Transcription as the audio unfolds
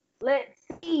Let's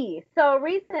see. So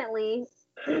recently,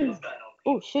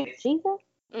 oh shoot, Jesus.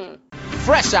 Mm.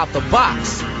 Fresh out the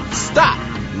box. Stop,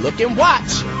 look and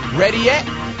watch. Ready yet?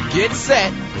 Get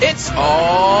set. It's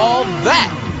all that.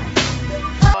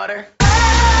 Water.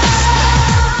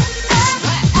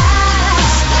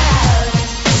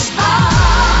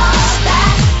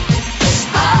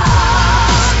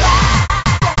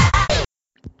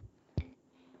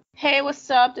 Hey, what's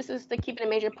up? This is the Keeping It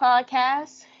Major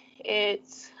podcast.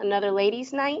 It's another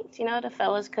ladies' night. The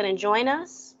fellas couldn't join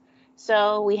us.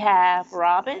 So we have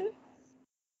Robin.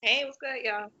 Hey, what's good,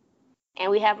 y'all? And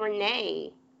we have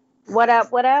Renee. What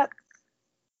up? What up?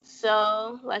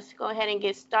 So let's go ahead and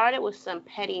get started with some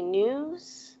petty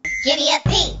news. Give me a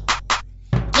P.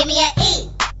 Give me a E.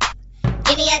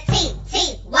 Give me a T.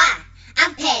 T. Y.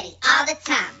 I'm petty all the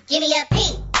time. Give me a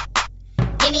P.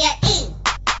 Give me a E.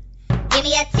 Give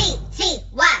me a T. T.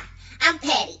 Y. I'm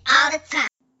petty all the time.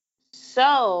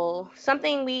 So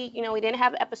something we didn't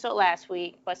have an episode last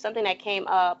week, but something that came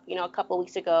up, a couple of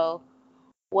weeks ago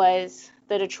was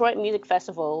the Detroit Music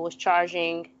Festival was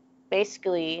charging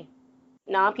basically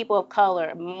non-people of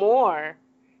color more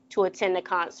to attend the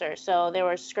concert. So there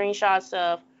were screenshots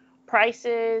of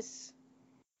prices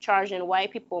charging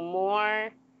white people more.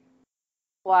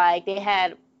 Like they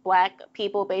had black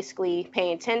people basically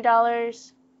paying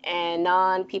 $10 and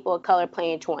non-people of color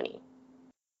paying $20.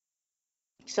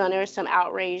 So there was some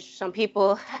outrage. Some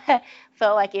people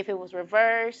felt like if it was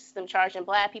reversed, them charging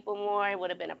black people more, it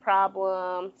would have been a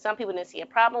problem. Some people didn't see a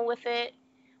problem with it,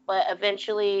 but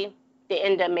eventually they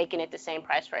end up making it the same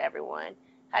price for everyone.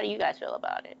 How do you guys feel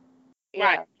about it?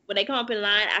 Right. When they come up in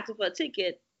line asking for a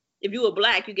ticket, if you were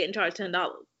black, you're getting charged $10.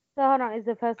 So hold on, is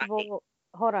the festival?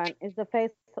 Hold on, is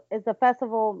the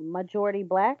festival majority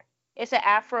black? It's an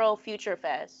Afro Future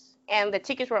Fest, and the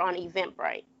tickets were on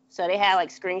Eventbrite, so they had like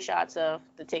screenshots of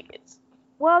the tickets.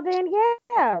 Well then,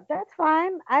 yeah, that's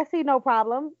fine. I see no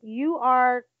problem. You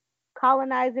are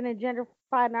colonizing and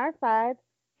gentrifying our side.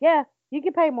 Yeah, you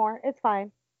can pay more. It's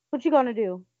fine. What you gonna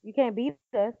do? You can't beat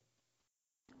us.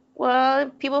 Well,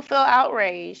 people feel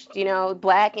outraged,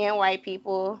 black and white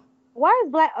people. Why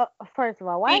is black? First of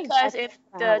all, why? Because if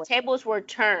the tables were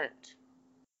turned,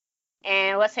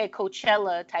 and let's say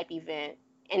Coachella type event,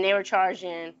 and they were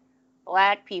charging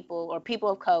black people or people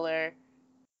of color,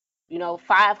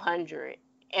 $500,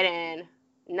 and then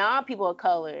non-people of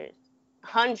color,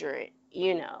 $100,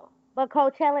 But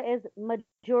Coachella is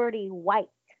majority white.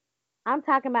 I'm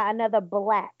talking about another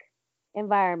black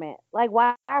environment. Like,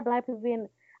 why are black people being?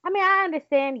 I mean, I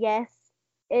understand. Yes,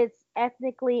 it's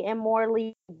ethnically and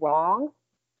morally wrong,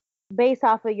 based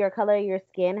off of your color of your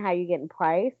skin, how you getting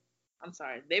priced. I'm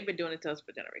sorry, they've been doing it to us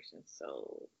for generations.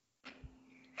 So,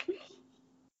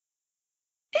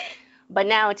 but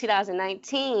now in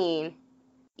 2019,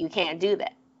 you can't do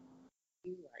that.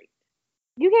 you're right.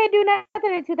 You can't do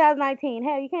nothing in 2019.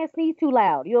 Hell, you can't sneeze too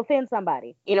loud. You offend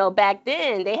somebody. Back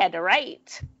then they had the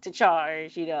right to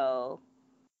charge,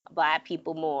 black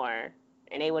people more,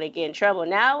 and they wouldn't get in trouble.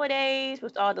 Nowadays,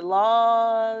 with all the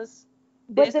laws,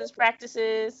 business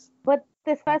practices. But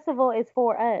this festival is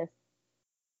for us.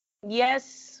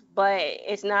 Yes, but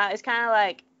it's not. It's kind of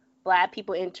like black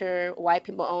people enter, white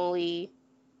people only.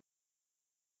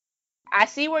 I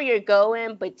see where you're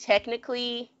going, but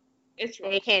technically,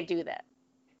 they can't do that.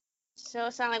 So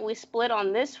it sounds like we split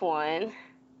on this one.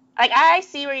 Like, I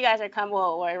see where you guys are coming,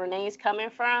 where Renee's coming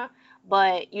from,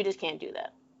 but you just can't do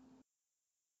that.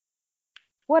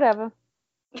 Whatever.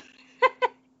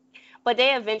 But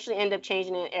they eventually end up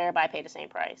changing it. Everybody pay the same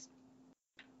price.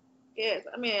 Yes,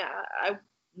 I mean, I'm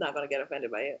not gonna get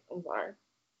offended by it. I'm sorry.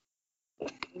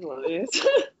 It's what it is.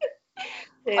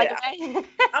 Yeah,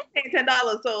 I'm paying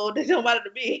 $10, so it don't matter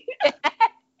to me.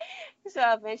 So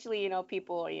eventually,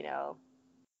 people,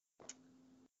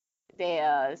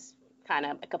 they kind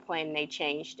of complained they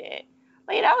changed it.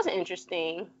 But yeah, that was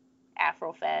interesting.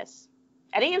 Afro Fest.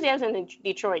 I think it was in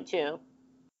Detroit too.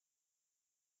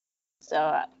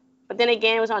 So, but then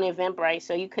again, it was on Eventbrite,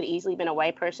 so you could easily been a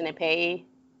white person and pay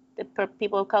the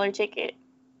people of color ticket.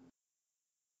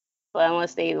 But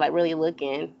unless they like really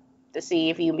looking to see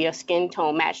if your skin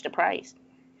tone match the price.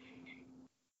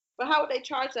 But how would they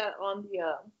charge that on the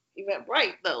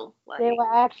Eventbrite though? Like, they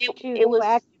were actually it was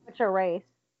actually your race.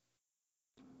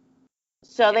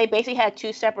 So they basically had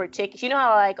two separate tickets. You know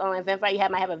how like on Eventbrite you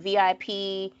might have a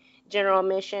VIP, general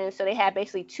admission. So they had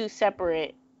basically two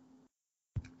separate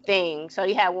things. So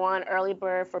you had one early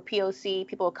bird for POC,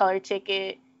 people of color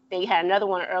ticket. Then you had another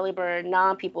one early bird,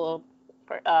 non-people,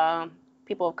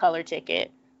 people of color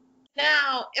ticket.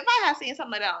 Now, if I had seen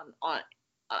something like that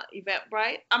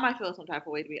Eventbrite, I might feel some type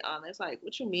of way, to be honest. Like,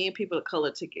 what you mean people of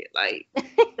color ticket? Like,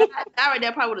 that right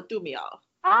there probably would have threw me off.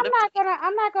 I'm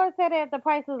not gonna say that the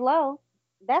price is low.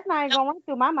 That's not even gonna run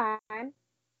through my mind.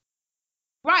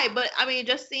 Right, but I mean,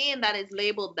 just seeing that it's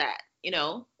labeled that,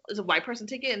 it's a white person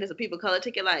ticket and there's a people of color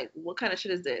ticket. Like, what kind of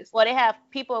shit is this? Well, they have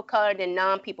people of color and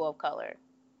non-people of color.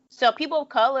 So people of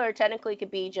color technically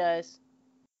could be just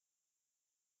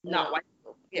not white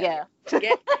people. Yeah.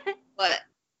 But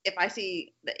if I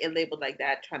see it labeled like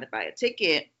that, trying to buy a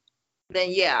ticket,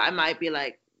 then yeah, I might be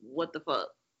like, what the fuck?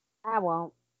 I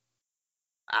won't.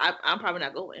 I'm probably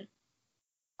not going.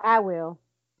 I will.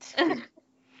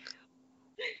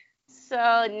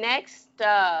 So next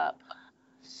up,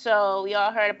 so we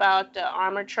all heard about the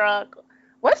armor truck.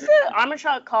 What's the armor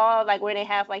truck called? Like where they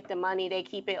have like the money, they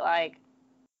keep it like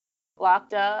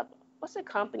locked up. What's the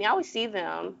company? I always see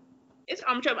them. It's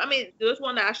armor truck. I mean, there's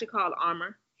one that actually called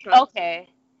armor truck. Okay.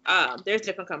 There's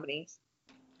different companies.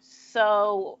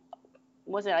 So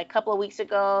was it like a couple of weeks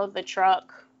ago? The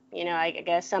truck, I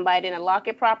guess somebody didn't lock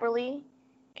it properly,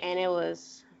 and it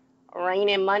was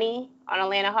raining money on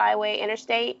Atlanta Highway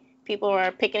Interstate. People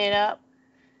were picking it up,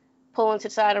 pulling to the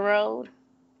side of the road,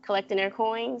 collecting their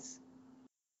coins.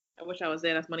 I wish I was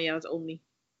there. That's money I was owed me.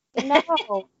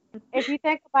 No. If you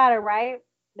think about it, right,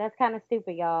 that's kind of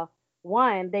stupid, y'all.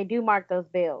 One, they do mark those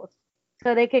bills.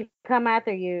 So they could come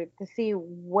after you to see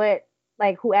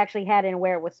who actually had it and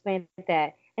where it was spent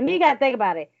at. And you got to think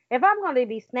about it. If I'm going to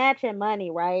be snatching money,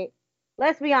 right,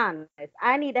 let's be honest.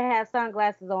 I need to have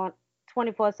sunglasses on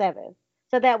 24/7.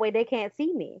 So that way they can't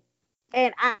see me.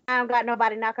 And I don't got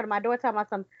nobody knocking on my door talking about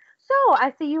something. So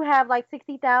I see you have like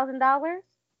 $60,000.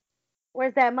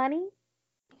 Where's that money?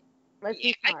 Let's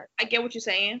be smart. I get what you're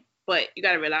saying, but you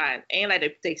got to realize, it ain't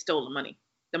like they stole the money.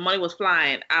 The money was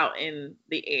flying out in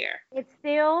the air. It's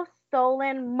still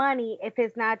stolen money if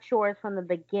it's not yours from the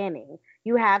beginning.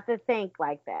 You have to think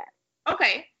like that.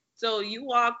 Okay, so you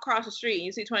walk across the street and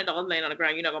you see $20 laying on the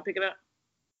ground. You're not gonna pick it up?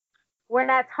 We're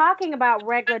not talking about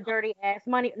regular dirty ass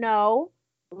money. No,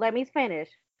 let me finish.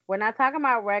 We're not talking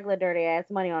about regular dirty ass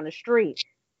money on the street.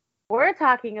 We're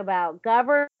talking about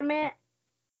government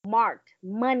marked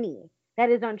money that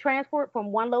is on transport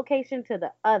from one location to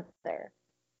the other.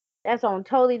 That's on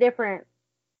totally different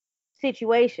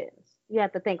situations. You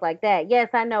have to think like that. Yes,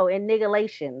 I know. In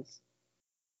nigalations,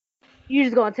 you're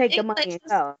just gonna take the money and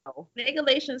go.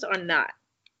 Nigalations are not.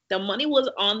 The money was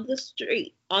on the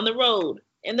street, on the road,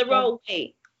 in the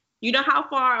roadway. You know how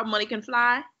far money can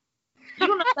fly? You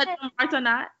don't know if that's marked or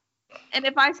not. And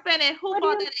if I spend it, who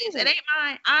fault that is? It ain't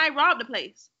mine. I robbed the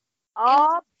place.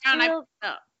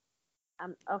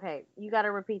 Okay, you got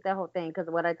to repeat that whole thing because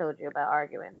of what I told you about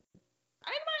arguing.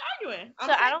 I ain't arguing.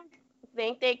 I don't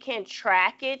think they can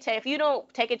track it. If you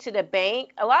don't take it to the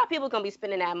bank, a lot of people are gonna be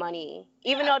spending that money,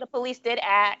 even though the police did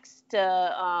ask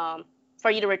to for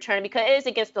you to return, because it is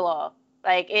against the law.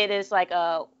 Like it is like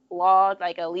a law,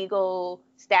 like a legal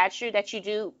statute that you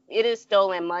do. It is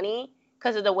stolen money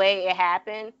because of the way it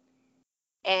happened,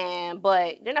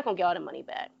 but they're not gonna get all the money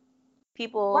back.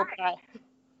 People. Right.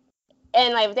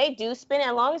 And like if they do spend it,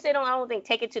 as long as they don't, I don't think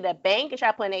take it to the bank and try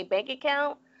to put in a bank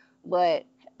account, but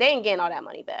they ain't getting all that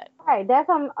money back. Right. That's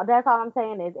all I'm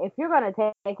saying is if you're gonna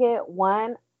take it,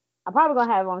 one, I'm probably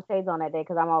gonna have on shades on that day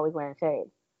because I'm always wearing shades.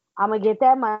 I'm gonna get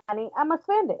that money. I'm gonna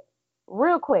spend it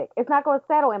real quick. It's not gonna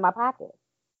settle in my pocket.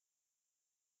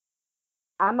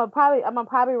 I'm gonna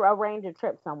probably arrange a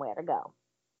trip somewhere to go.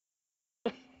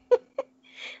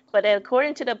 But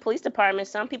according to the police department,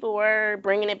 some people were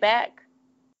bringing it back.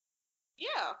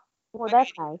 Yeah. Well,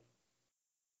 that's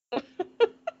nice.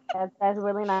 That's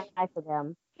really nice of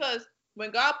them. Because when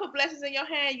God put blessings in your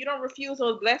hand, you don't refuse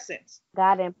those blessings.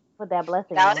 God didn't put that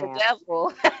blessing that in your hand. That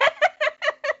was the devil.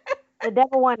 The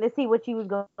devil wanted to see what you was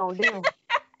gonna do,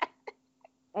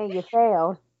 and you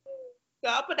failed.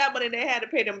 God put that money in their hand to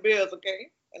pay them bills, okay?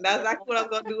 And that's exactly what I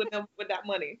was gonna do with that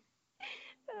money.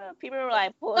 People were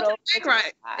like, pull it over.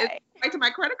 Right. It's right to my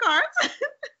credit cards.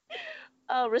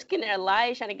 Risking their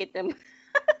lives trying to get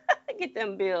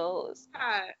them bills.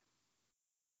 God.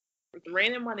 It's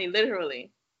raining money,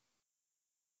 literally.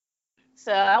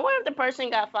 So I wonder if the person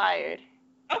got fired.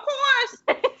 Of course.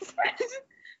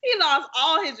 He lost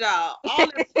all his job. All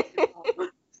his job.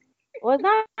 Well, it's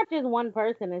not just one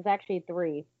person. It's actually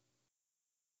three.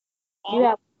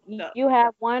 You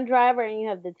have one driver and you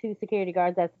have the two security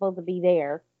guards that's supposed to be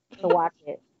there to watch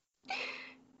it.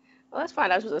 Well, let's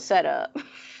find out this was a setup.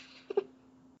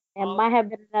 It might have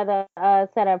been another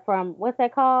setup from, what's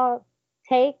that called?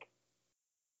 Take?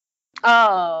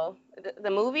 Oh, the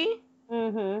movie?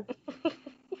 Mm-hmm.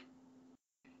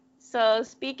 So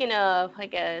speaking of, I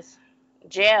guess,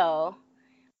 jail,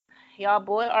 y'all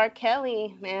boy R.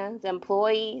 Kelly, man, the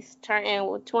employees turned in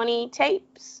with 20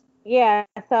 tapes. Yeah,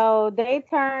 so they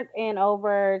turned in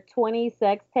over 20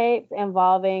 sex tapes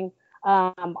involving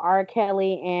R.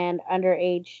 Kelly and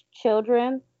underage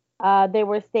children. They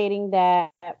were stating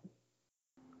that,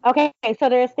 okay, so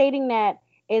they're stating that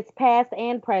it's past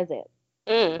and present.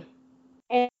 Mm.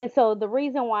 And so the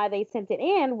reason why they sent it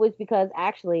in was because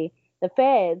actually the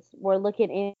feds were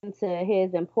looking into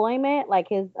his employment, like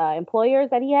his employers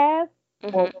that he has, or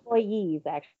Mm-hmm. employees,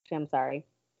 actually, I'm sorry.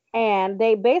 And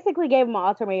they basically gave him an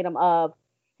ultimatum of,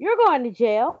 you're going to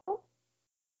jail.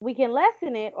 We can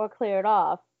lessen it or clear it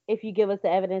off if you give us the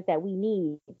evidence that we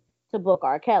need to book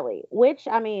R. Kelly. Which,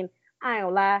 I mean, I ain't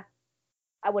gonna lie,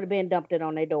 I would have been dumped it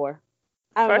on their door.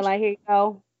 I would have been First, like, here you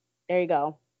go. There you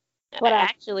go. But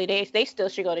actually, they still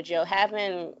should go to jail.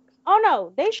 Having oh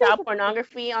no, they still child should,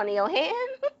 pornography on your hand.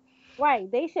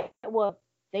 right. They should, well,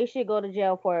 they should go to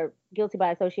jail for guilty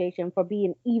by association for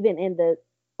being even in the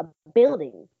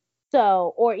building.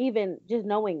 So, or even just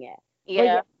knowing it. But yeah,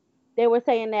 Yeah. they were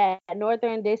saying that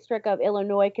Northern District of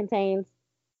Illinois contains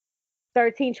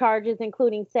 13 charges,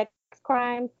 including sex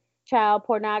crimes, child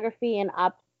pornography, and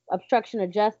obstruction of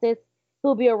justice.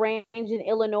 He'll be arraigned in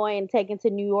Illinois and taken to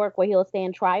New York where he'll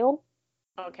stand trial.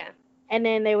 Okay. And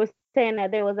then they were saying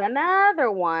that there was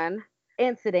another one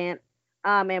incident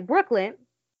in Brooklyn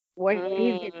where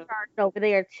he's getting Mm. charged over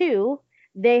there too.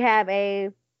 They have a,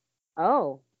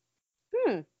 oh,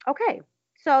 okay.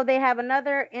 So they have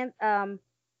another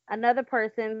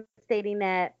person stating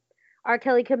that R.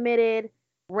 Kelly committed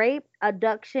rape,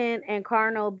 abduction, and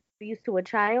carnal abuse to a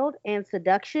child and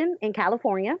seduction in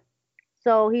California.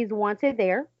 So he's wanted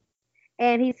there.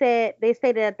 And he said they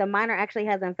stated that the minor actually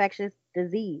has infectious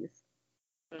disease.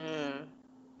 Mm.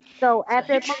 So So at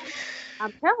this moment,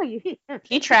 I'm telling you,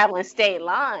 he traveling state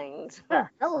lines.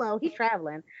 hello, he's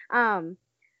traveling. Um,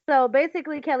 so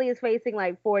basically, Kelly is facing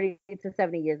like 40 to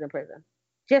 70 years in prison,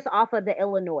 just off of the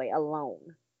Illinois alone.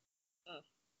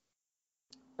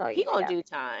 So He gonna yeah, do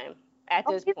time at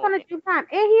oh, this he's gonna point. do time,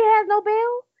 and he has no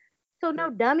bail, so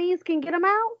no dummies can get him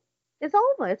out. It's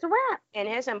over. It's a wrap. And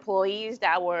his employees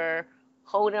that were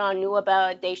holding on knew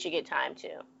about it, they should get time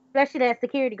too. Especially that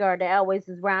security guard that always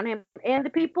is around him, and the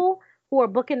people who are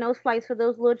booking those flights for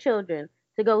those little children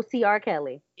to go see R.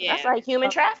 Kelly. That's Yeah. like human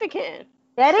trafficking.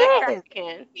 That Sex is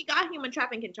trafficking. He got human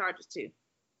trafficking charges too.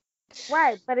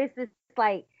 right, but it's just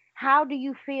like, how do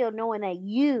you feel knowing that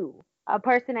you, a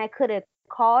person that could have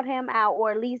called him out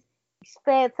or at least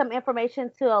fed some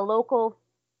information to a local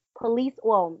police,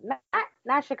 well,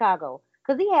 not Chicago,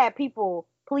 because he had people,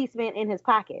 policemen in his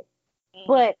pocket, Mm-hmm.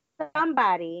 but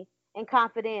somebody in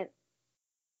confidence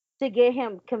to get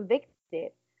him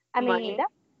convicted. I mean, Money. that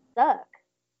suck.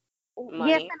 Yes,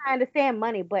 Money. and I understand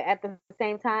money, but at the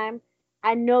same time,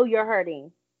 I know you're hurting.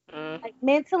 Mm. Like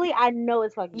mentally, I know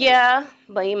it's fucking you. Yeah,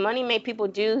 but money make people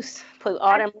put all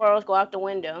I, their morals go out the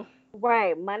window.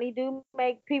 right, money do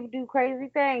make people do crazy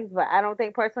things, but I don't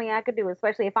think personally I could do it,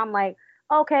 especially if I'm like,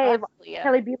 okay, if Honestly, yeah.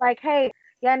 Kelly be like, hey,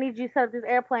 yeah, I need you to set up this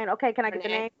airplane. Okay, can I get the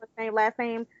Renee. name, first name, last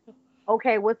name?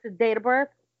 Okay, what's the date of birth?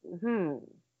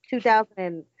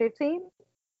 2015.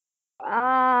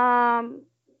 Um,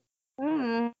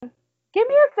 mm, give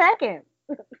me a second.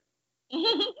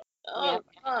 Yeah.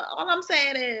 All I'm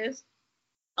saying is,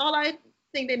 all I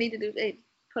think they need to do, they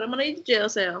put him in a jail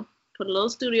cell, put a little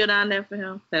studio down there for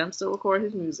him, let him still record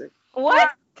his music.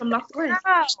 What? I'm not surprised.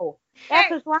 No,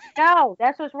 that's what's wrong. No,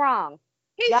 that's what's wrong.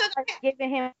 He's Y'all such are giving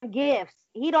him gifts.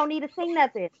 He don't need to sing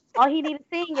nothing. All he need to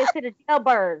sing is to the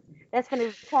jailbirds. That's gonna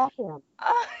attack him.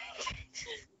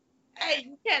 hey,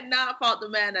 you cannot fault the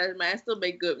man that man still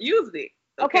make good music.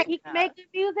 Okay, he can make good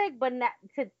music, but not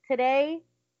today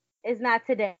is not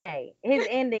today.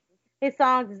 His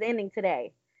songs is ending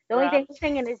today. The only thing he's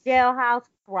singing is Jailhouse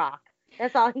Rock.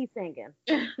 That's all he's singing.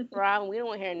 Rob, we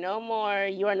don't hear no more.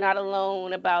 You are not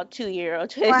alone about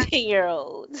 2-year-olds, Right.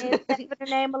 10-year-olds. And Step in the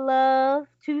Name of Love,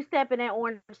 two-step in that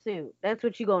orange suit. That's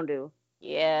what you gonna do.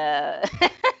 Yeah.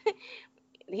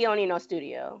 He don't need no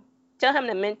studio. Tell him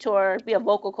to mentor, be a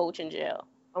vocal coach in jail.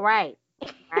 Right.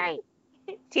 Right.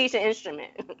 Teach an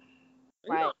instrument.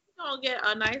 Right. You're gonna get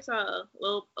a nice a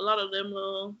lot of them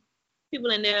little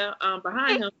people in there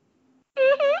behind him.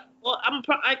 Well,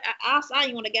 I'll sign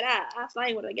you when I get out. I'll sign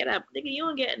you when I get out. Nigga, you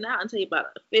don't get out until you're about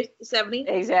 50, 70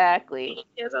 Exactly.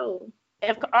 years old.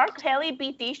 If R. Kelly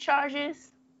beat these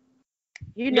charges,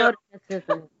 You know the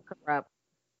system is corrupt.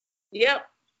 Yep,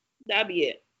 that'd be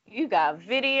it. you got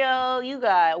video, you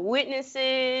got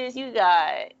witnesses, you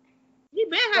got. He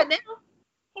been had down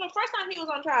from the first time he was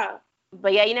on trial.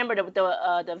 But yeah, you remember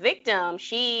the victim?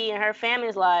 She and her family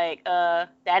is like, that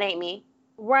ain't me.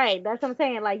 Right. That's what I'm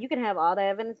saying. Like, you can have all the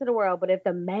evidence in the world, but if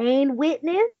the main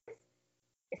witness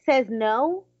says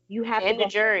no, you have to And the go.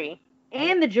 jury.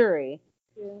 And the jury.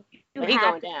 Yeah. You But he have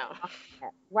going to. down.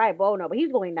 Right. Well, no, but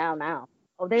he's going down now.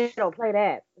 Oh, they don't play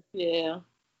that. Yeah.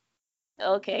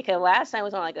 Okay, because last time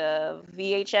was on like a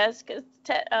VHS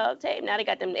tape. Now they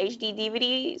got them HD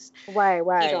DVDs. Right. He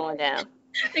Right. going down.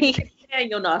 They can in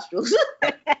your nostrils.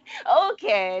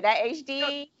 Okay, that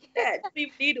HD. Yeah,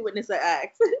 people need to witness an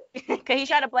act. Because he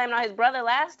tried to blame it on his brother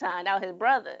last time. That was his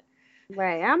brother.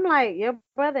 Right. I'm like, your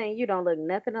brother and you don't look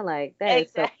nothing alike. That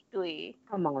is so. Exactly.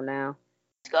 Come on now.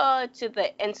 Let's go to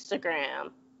the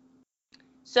Instagram.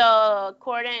 So,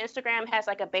 according to Instagram has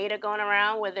like a beta going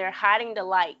around where they're hiding the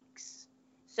likes.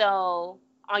 So,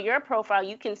 on your profile,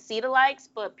 you can see the likes,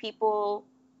 but people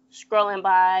scrolling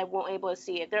by won't able to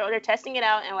see it. They're testing it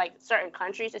out in like certain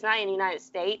countries. It's not in the United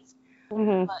States.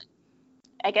 Mm-hmm. But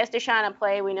I guess they're trying to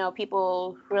play. We know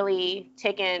people really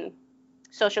taking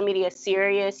social media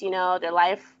serious. Their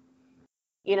life,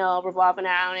 revolving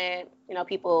around it.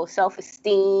 People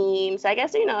self-esteem. So I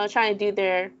guess trying to do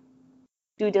their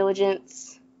due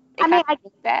diligence. I mean,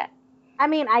 That.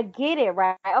 I get it,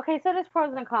 right? Okay, so there's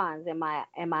pros and cons in my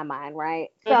mind, right?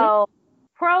 Mm-hmm. So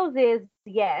pros is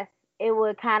yes, it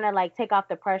would kind of like take off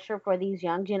the pressure for these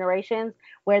young generations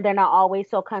where they're not always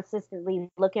so consistently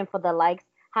looking for the likes,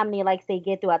 how many likes they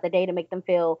get throughout the day to make them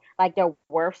feel like they're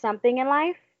worth something in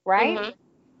life, right? Mm-hmm.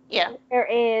 Yeah.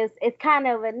 It's kind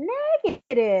of a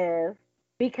negative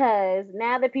because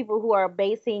now the people who are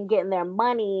getting their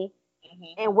money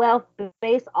and wealth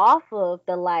based off of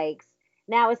the likes,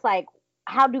 now it's like,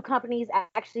 how do companies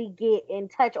actually get in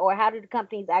touch, or how do the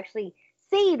companies actually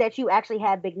see that you actually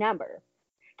have big numbers?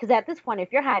 Because at this point,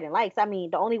 if you're hiding likes, I mean,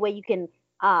 the only way you can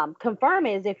confirm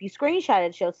is if you screenshot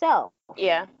it yourself.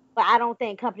 Yeah. But I don't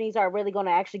think companies are really going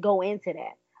to actually go into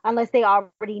that unless they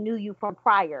already knew you from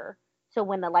prior to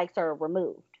when the likes are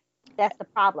removed. That's the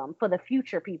problem for the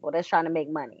future people that's trying to make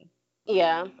money.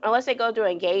 Yeah. Unless they go through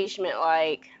engagement,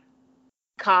 like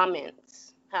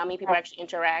comments, how many people are actually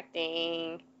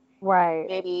interacting, Right.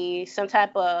 maybe some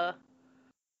type of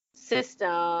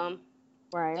system.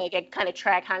 Right. Like it kind of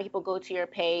track how many people go to your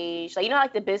page. Like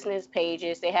like the business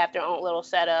pages, they have their own little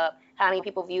setup. How many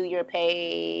people view your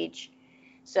page?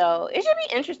 So it should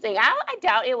be interesting. I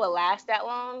doubt it will last that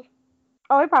long.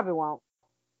 Oh, it probably won't.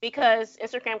 Because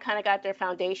Instagram kind of got their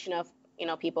foundation of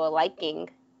people liking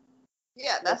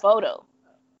that's the photo.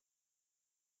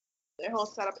 Their whole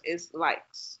setup is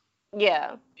likes.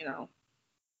 Yeah.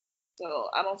 So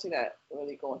I don't see that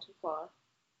really going too far.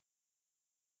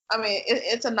 I mean,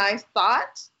 it's a nice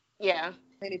thought. Yeah.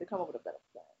 They need to come up with a better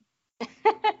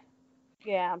plan.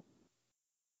 Yeah.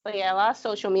 But yeah, a lot of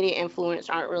social media influencers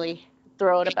aren't really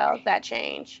thrilled about that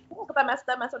change. But that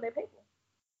mess up their people.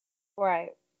 Right.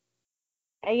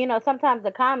 And sometimes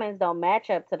the comments don't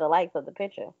match up to the likes of the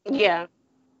picture. Yeah.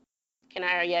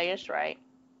 Yeah, you're right.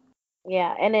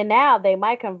 Yeah. And then now they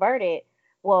might convert it.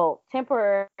 Well,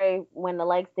 temporary, when the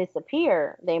likes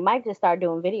disappear, they might just start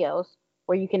doing videos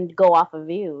where you can go off of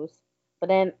views. But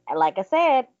then, like I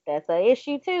said, that's an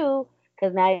issue too.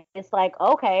 Because now it's like,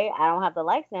 okay, I don't have the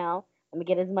likes now. Let me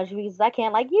get as much views as I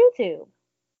can, like YouTube.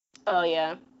 Oh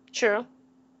yeah, true.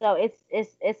 So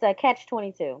it's a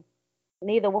catch-22.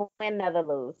 Neither win, neither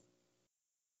lose.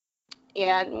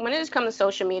 Yeah, when it just comes to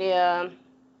social media,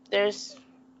 there's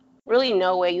really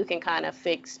no way you can kind of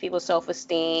fix people's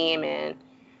self-esteem and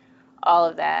all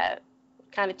of that.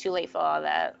 Kind of too late for all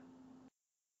that.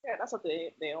 Yeah, that's what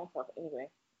they own stuff anyway.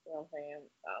 You know what I'm saying?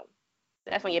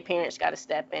 That's when your parents got to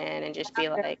step in and just be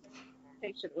like,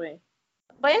 take shit away.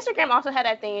 But Instagram also had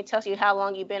that thing. It tells you how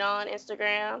long you've been on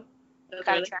Instagram.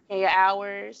 Kind of tracking your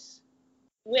hours.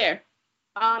 Where?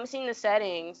 It's in the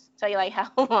settings. Tell you like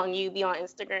how long you be on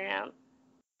Instagram.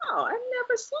 Oh, I've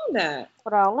never seen that.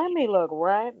 Hold on, let me look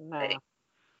right now.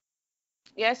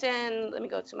 Yes, and let me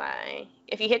go to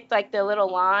if you hit like the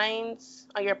little lines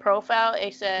on your profile,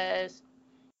 it says,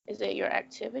 is it your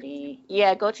activity?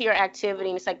 Yeah, go to your activity,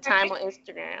 and it's like time on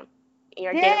Instagram.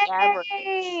 Your daily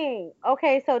average.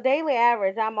 Okay, so daily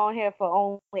average, I'm on here for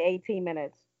only 18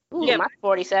 minutes. Ooh, yeah, mine's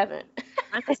 47.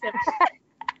 Mine's 7.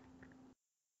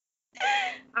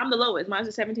 I'm the lowest. Mine's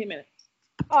is 17 minutes.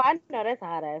 Oh, I know that's a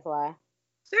hot ass lie.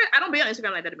 I don't be on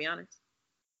Instagram like that, to be honest.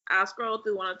 I'll scroll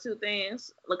through one or two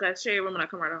things, look at share room, and I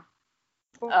come right off.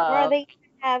 Or they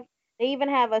even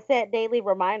have a set daily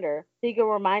reminder, so you can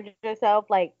remind yourself.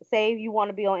 Like, say you want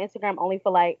to be on Instagram only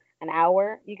for like an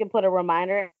hour, you can put a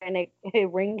reminder, and it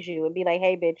rings you and be like,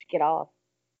 "Hey, bitch, get off."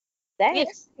 That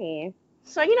is me.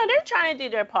 So they're trying to do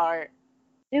their part.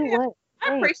 Do what?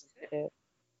 I appreciate it.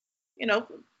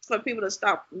 For people to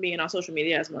stop being on social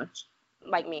media as much.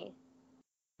 like me.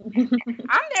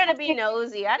 I'm there to be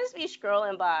nosy. I just be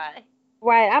scrolling by.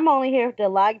 Right. I'm only here to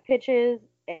like pictures,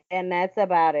 and that's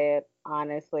about it,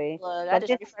 honestly. Look, I But just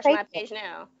just refreshed like my Facebook, page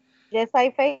now. just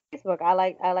like Facebook, I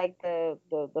like the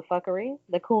fuckery,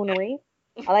 the coonery.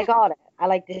 I like all that. I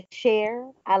like to share.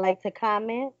 I like to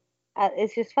comment.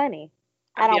 It's just funny.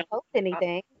 I I be don't on. post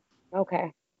anything.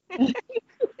 Okay.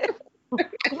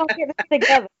 We're gonna get this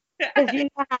together because you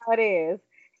know how it is.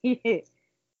 Yeah.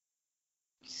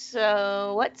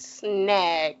 So what's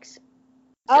next?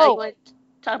 So you Oh, want to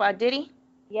talk about Diddy?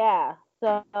 yeah.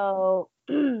 So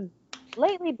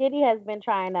lately, Diddy has been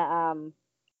trying to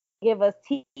give us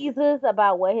teasers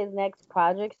about what his next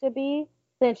project should be.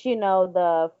 Since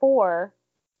the four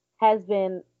has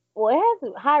been well, it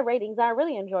has high ratings. I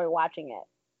really enjoy watching it.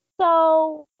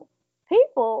 So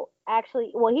people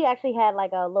actually, well, he actually had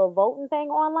like a little voting thing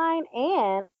online,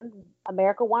 and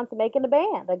America wants to make it a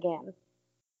band again.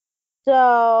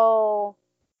 So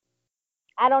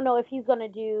I don't know if he's gonna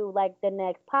do like the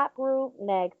next pop group,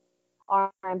 next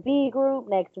R&B group,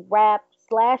 next rap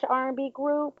slash R&B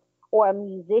group, or a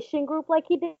musician group like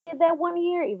he did that one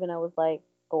year, even though it was like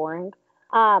boring.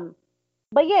 Um,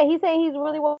 but yeah, he's saying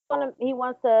he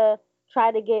wants to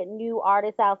try to get new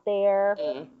artists out there.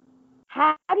 Mm.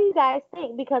 How do you guys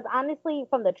think? Because honestly,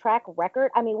 from the track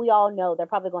record, I mean, we all know they're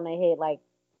probably gonna hit like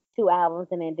two albums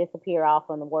and then disappear off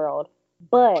from the world.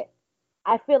 But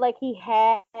I feel like he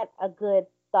had a good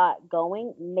thought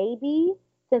going. Maybe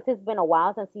since it's been a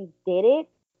while since he did it,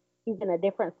 he's in a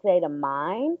different state of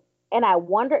mind. And I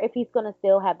wonder if he's going to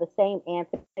still have the same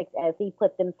antics as he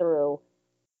put them through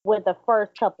with the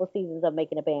first couple of seasons of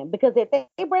making a band. Because if they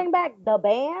bring back the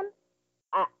band,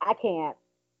 I can't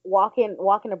walking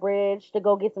the bridge to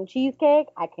go get some cheesecake.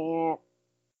 I can't.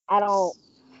 I don't.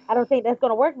 I don't think that's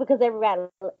gonna work because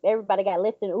everybody got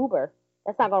Lyft and Uber.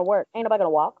 That's not gonna work. Ain't nobody gonna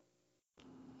walk.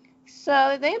 So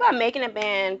the thing about making a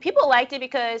band, people liked it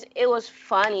because it was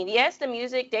funny. Yes, the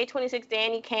music, Day 26,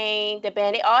 Danny Kane, the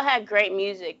band, they all had great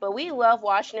music, but we love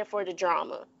watching it for the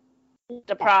drama,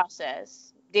 the Yeah.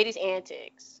 process, Diddy's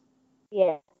antics.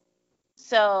 Yeah.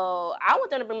 So I want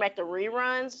them to bring back the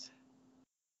reruns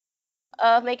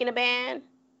of making a band.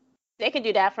 They can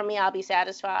do that for me. I'll be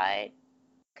satisfied.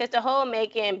 Because the whole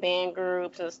making band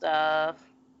groups and stuff,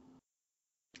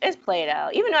 it's played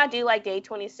out. Even though I do like Day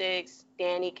 26,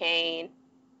 Danny Kane,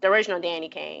 the original Danny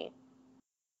Kane,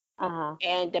 Uh huh.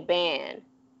 and the band.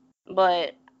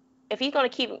 But if he's going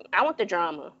to keep, I want the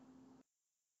drama.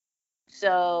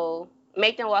 So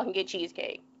make them walk and get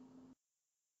cheesecake.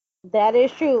 That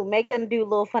is true. Make them do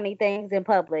little funny things in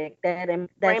public. Bring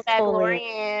That's back totally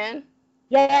Lorianne.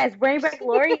 yes. Bring back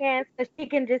Lorianne so she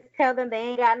can just tell them they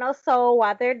ain't got no soul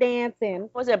while they're dancing.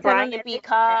 Was it Tell them Brian that B. they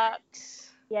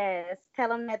Cox? yes. Tell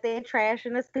them that they're trash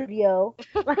in the studio.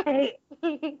 Like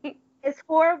it's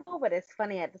horrible, but it's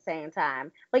funny at the same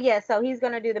time. But yeah, so he's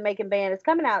gonna do the Making Band. It's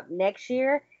coming out next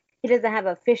year. He doesn't have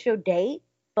an official date,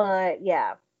 but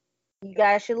yeah, you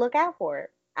guys should look out for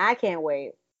it. I can't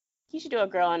wait. He should do a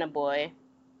girl and a boy.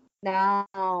 No,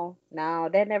 no,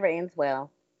 that never ends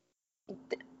well.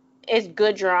 It's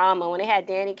good drama. When they had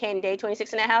Danny Kane and Day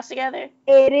 26 in that house together.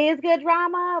 It is good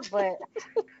drama, but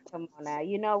come on now.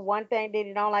 You know one thing that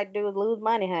you don't like to do is lose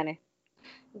money, honey.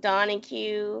 Dawn and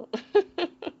Q.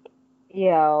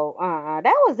 Yo,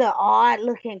 that was an odd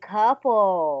looking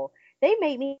couple. They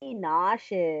made me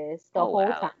nauseous the Oh, whole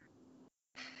time. wow.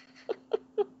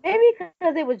 Maybe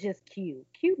because it was just cute.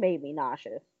 Cute made me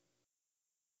nauseous.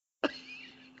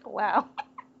 Wow.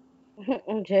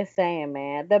 I'm just saying,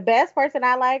 man. The best person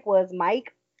I like was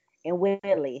Mike and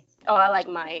Willie. Oh, I like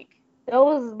Mike.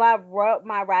 Those my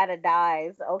ride or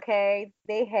dies. Okay,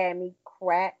 they had me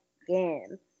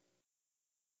cracking.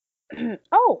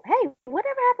 Oh, hey,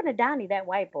 whatever happened to Donnie, that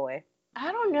white boy?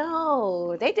 I don't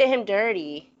know. They did him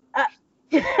dirty. Uh,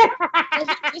 He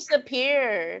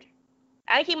disappeared.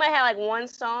 I think he might have like one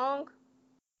song.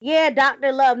 yeah,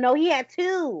 Doctor Love. No, he had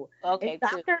two. It's Okay, two.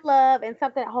 Doctor Love and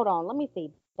something. Hold on, let me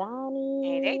see.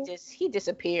 Hey, Donnie he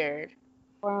disappeared.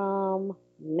 from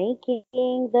making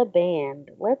the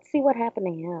band. Let's see what happened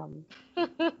to him.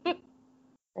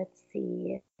 Let's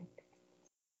see.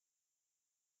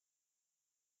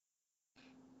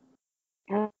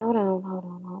 Hold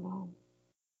on.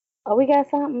 Oh, we got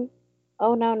something.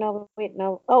 Oh no, no, wait,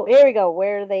 no. Oh, here we go.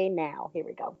 Where are they now? Here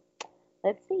we go.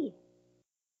 Let's see.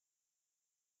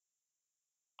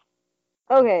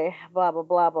 Okay, blah blah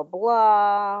blah blah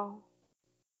blah.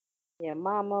 Yeah,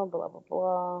 mama, blah blah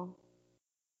blah.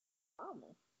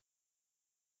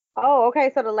 Oh,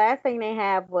 okay. So the last thing they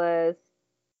have was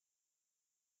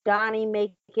Donnie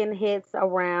making hits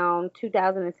around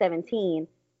 2017.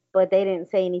 but they didn't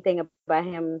say anything about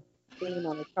him being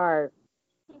on the chart.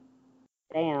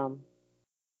 Damn,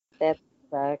 that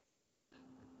sucks.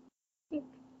 He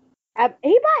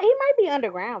might be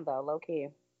underground though, low key.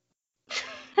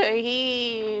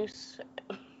 He's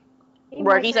He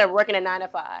might he's be. working a 9 to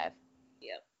 5.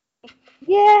 Yep.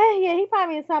 Yeah, he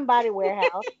probably in somebody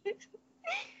warehouse.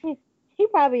 He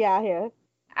probably out here.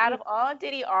 Out of all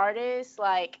Diddy artists,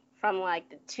 like from like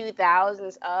the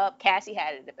 2000s up, Cassie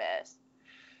had it the best.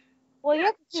 Well,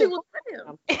 yeah, She was with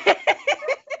him.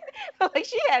 Like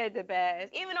she had it the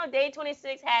best. Even though Day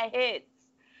 26 had hits.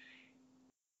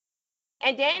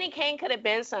 And Danny Kane could have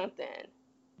been something.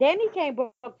 Danny Kane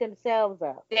broke themselves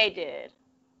up. They did.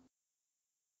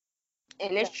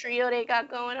 And this trio they got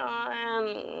going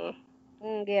on.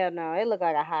 Yeah, no, it looked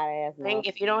like a hot ass. I think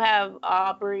if you don't have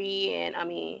Aubrey and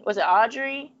was it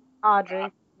Audrey?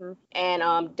 Audrey.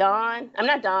 And Dawn. I'm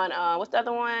not Dawn. What's the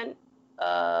other one?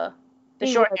 The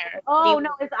short hair. Oh no,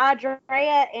 it's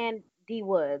Andrea and D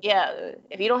Woods. Yeah,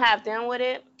 if you don't have them with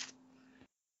it,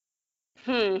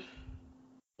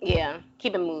 yeah,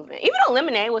 keep it moving. Even though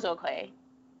Lemonade was okay.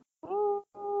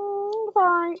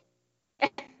 Sorry.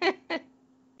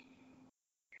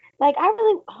 Like I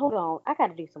really hold on. I got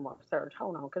to do some more research.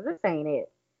 Hold on, because this ain't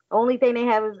it. Only thing they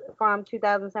have is from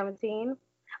 2017.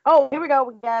 Oh, here we go.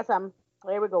 We got some.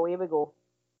 Here we go.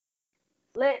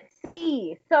 Let's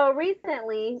see. So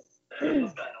recently,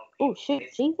 oh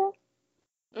shit, Jesus.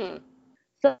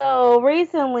 So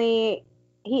recently,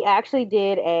 he actually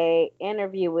did a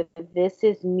interview with This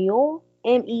Is Mule,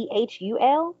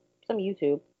 Mehul, some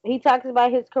YouTube. He talks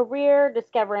about his career,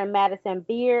 discovering Madison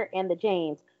Beer and the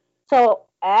James. So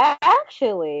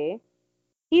actually,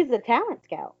 he's a talent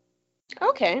scout.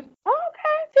 Okay.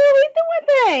 See, he's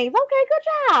doing things. Okay, good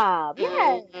job.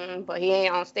 Yeah. But he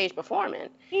ain't on stage performing.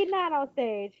 He's not on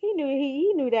stage. He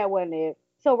knew that wasn't it.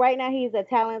 So right now he's a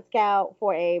talent scout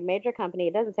for a major company.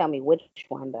 It doesn't tell me which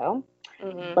one though.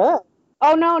 But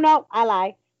oh no, I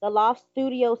lie. The Loft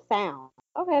Studio Sound.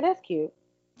 Okay, that's cute.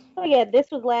 So yeah,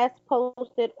 this was last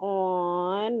posted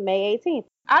on May 18th.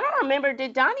 I don't remember.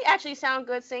 Did Donnie actually sound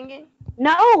good singing?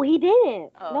 No, he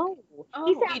didn't. Oh. No.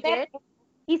 He did?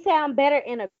 He sound better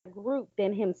in a group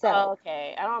than himself. Oh,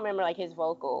 okay. I don't remember like his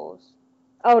vocals.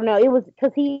 Oh no, it was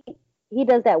because he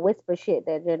does that whisper shit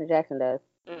that Janet Jackson does.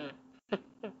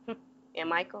 And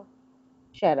Michael?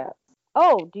 Shut up.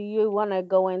 Oh, do you want to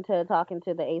go into talking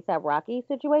to the ASAP Rocky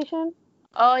situation?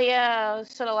 Oh yeah.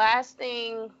 So the last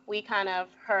thing we kind of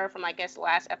heard from, I guess, the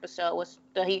last episode was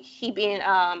he being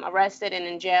arrested and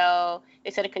in jail.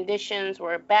 They said the conditions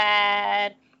were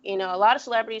bad. You know, a lot of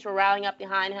celebrities were rallying up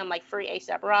behind him, like free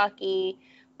ASAP Rocky.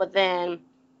 But then,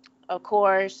 of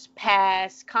course,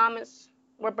 past comments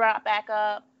were brought back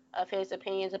up of his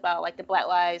opinions about like the Black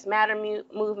Lives Matter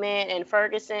movement and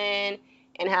Ferguson,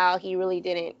 and how he really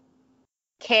didn't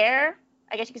care.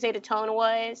 I guess you could say the tone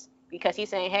was, because he's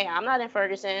saying, hey, I'm not in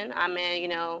Ferguson. I'm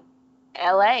in,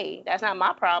 LA. That's not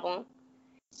my problem.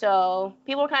 So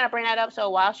people were kind of bringing that up. So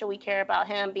why should we care about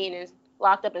him being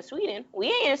locked up in Sweden? We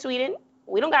ain't in Sweden.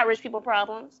 We don't got rich people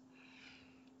problems.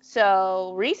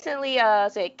 So recently,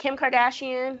 Kim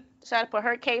Kardashian decided to put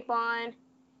her cape on,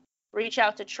 reach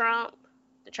out to Trump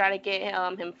to try to get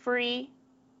him free.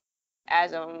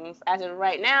 As of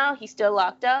right now, he's still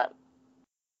locked up.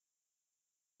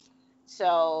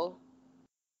 So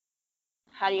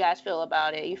how do you guys feel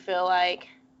about it? You feel like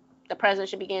the president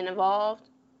should be getting involved?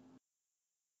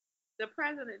 The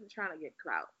president is trying to get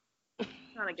clout.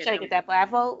 Trying to get that black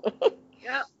vote?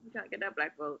 Yep, he's trying to get that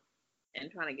black vote and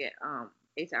trying to get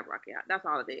ASAP Rocky out. That's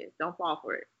all it is. Don't fall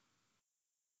for it.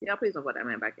 Yeah, please don't put that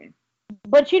man back in.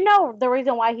 But the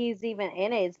reason why he's even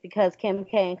in it is because Kim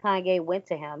K and Kanye went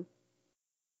to him.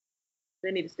 They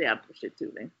need to stay out of shit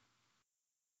too, then.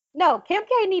 No, Kim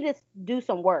K need to do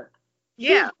some work.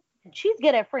 Yeah. She's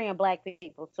good at freeing black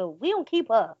people, so we don't keep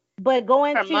up. But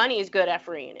her money is good at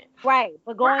freeing it. Right.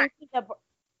 But going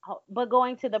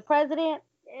to the president,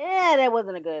 that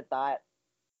wasn't a good thought.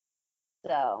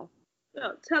 So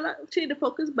tell her she need to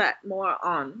focus back more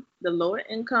on the lower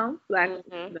income black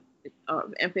and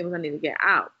families that need to get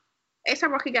out. ASAP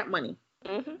Rocky got money.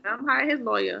 I'm hire his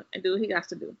lawyer and do what he got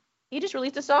to do. He just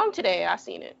released a song today. I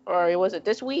seen it, or was it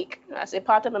this week? It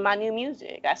popped up in my new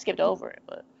music. I skipped over it,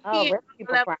 but you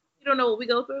don't know what we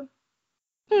go through.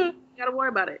 You gotta worry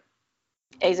about it.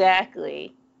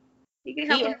 Exactly. He can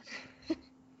help.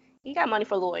 He got money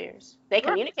for lawyers. They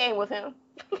communicate with him.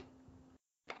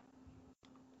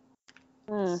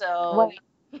 So.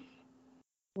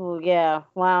 Well, yeah.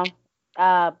 Well,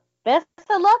 best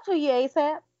of luck to you,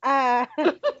 ASAP. I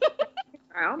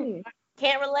don't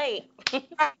can't relate.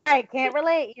 I can't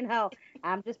relate.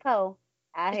 I'm just Poe.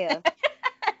 I hear.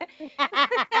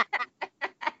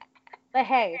 But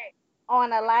hey,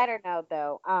 on a lighter note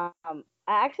though, I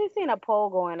actually seen a poll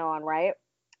going on, right?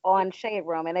 On Shade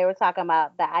Room, and they were talking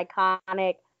about the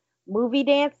iconic movie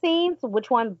dance scenes, which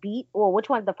one beat, or which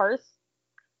one's the first.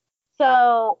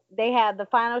 So they have the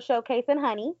final showcase in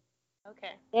Honey.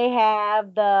 Okay. They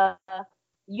have the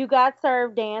You Got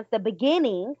Served dance, the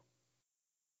beginning.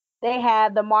 They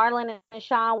had the Marlon and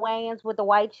Sean Wayans with the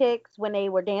white chicks when they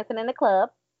were dancing in the club.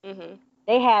 Mhm.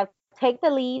 They have Take the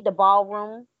Lead, the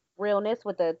ballroom realness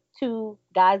with the two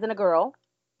guys and a girl.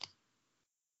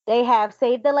 They have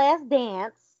Save the Last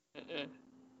Dance. Mm-mm.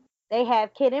 They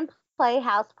have Kid and Play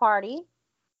House Party.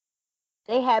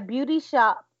 They have Beauty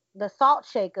Shop, the Salt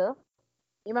Shaker.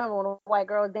 You remember when the white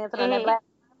girl was dancing on that Mhm. black,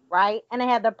 right? And they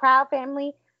had the Proud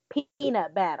Family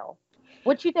Peanut Battle.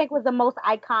 What you think was the most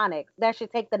iconic that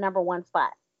should take the number one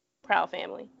spot? Proud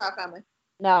Family. How coming?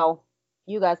 No,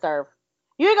 You Got Served.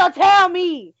 You ain't gonna tell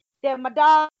me that my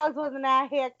dogs wasn't out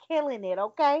here killing it,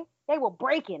 okay? They were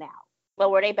breaking out. But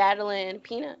were they battling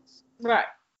Peanuts? Right.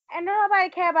 And nobody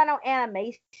care about no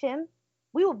animation.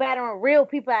 We were battling real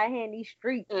people out here in these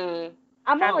streets. Mm.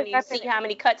 I'm How only many? repping. See how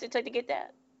many cuts it took to get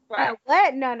that? Right.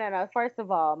 What? No, no, no. First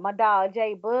of all, my dog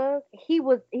Jay Bug, he's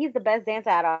the best dancer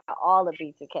out of all of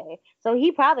B2K. So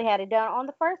he probably had it done on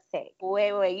the first take.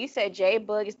 Wait. You said J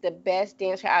Boog is the best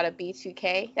dancer out of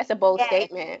B2K? That's a bold Yes,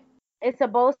 statement. it's a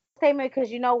bold statement because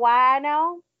you know why I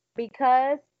know?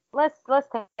 Because let's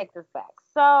take this back.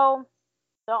 So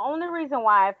the only reason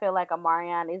why I feel like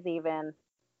Amarion is even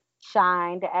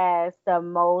shined as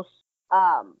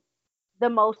um the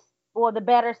most well the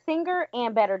better singer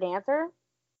and better dancer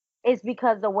is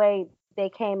because the way they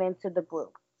came into the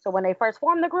group. So when they first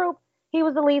formed the group, he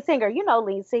was the lead singer. You know,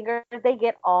 lead singers, they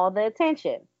get all the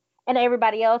attention. And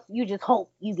everybody else, you just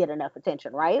hope you get enough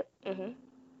attention, right? Mhm.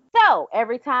 So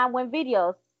every time when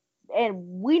videos,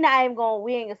 and we ain't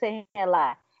gonna sit here and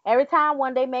lie. Every time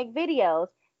when they make videos,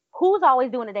 who's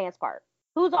always doing the dance part?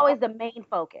 Who's always the main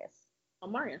focus?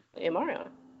 Mario. Yeah, Mario.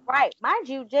 Right. Mind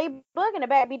you, Jay Boog in the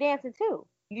back be dancing too.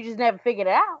 You just never figured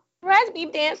it out. Raspy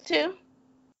dance too.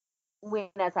 We're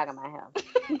not talking about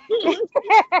him.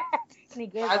 He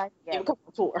gets I back even together. come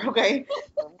on tour, okay?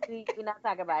 We're not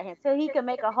talking about him. Till he can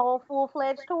make a whole full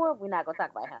fledged tour, we're not gonna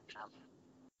talk about him.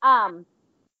 Um,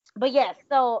 but yes,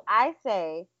 so I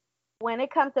say when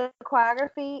it comes to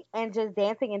choreography and just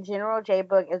dancing in general, J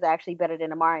Book is actually better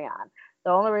than Amarion.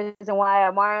 The only reason why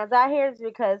Amarion's out here is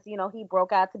because, you know, he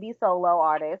broke out to be solo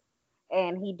artist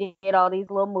and he did all these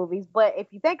little movies. But if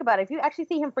you think about it, if you actually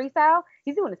see him freestyle,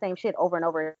 he's doing the same shit over and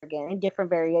over again in different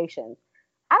variations.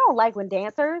 I don't like when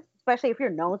dancers, especially if you're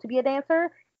known to be a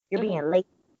dancer, you're Mhm. being late.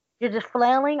 You're just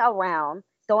flailing around,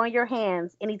 throwing your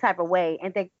hands any type of way,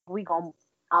 and think we gonna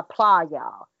applaud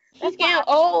y'all. He's That's why getting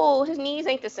old. His knees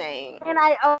ain't the same. and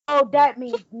that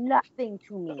means nothing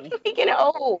to me. He getting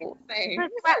old. Same.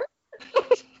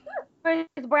 Chris, Chris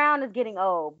Brown is getting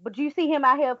old, but you see him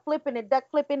out here flipping and duck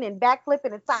flipping and back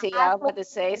flipping and See, side I was about flipping. to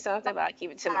say something, but I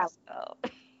keep it to myself.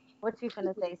 What you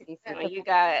finna say, When Cece? you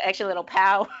got extra little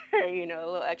power, a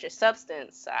little extra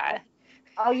substance.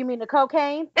 Oh, you mean the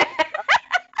cocaine?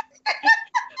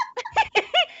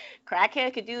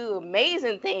 Crackhead could do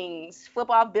amazing things. Flip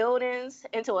off buildings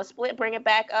into a split, bring it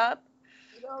back up.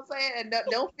 You know what I'm saying? And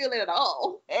don't feel it at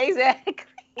all. Exactly.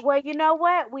 Well, you know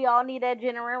what? We all need that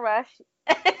adrenaline rush.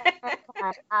 That's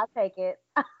fine. I'll take it.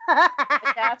 Shout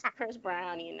out to Chris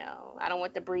Brown, I don't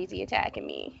want the breezy attacking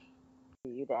me.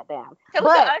 You that down. Hey,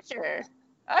 look But at Usher.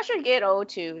 Usher get old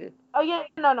too. oh yeah,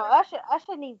 no.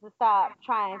 Usher needs to stop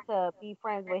trying to be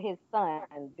friends with his son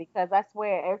because I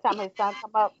swear every time his son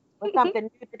come up with something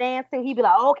new to dance to, he be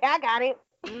like, "Okay, I got it."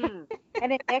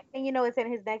 And then next thing you know, it's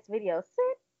in his next video.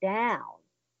 Sit down.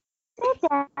 Sit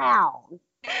down.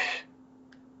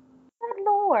 Good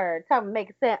Lord. Tell him to make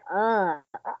it sense.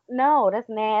 No, that's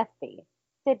nasty.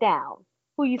 Sit down.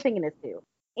 Who you singing this to?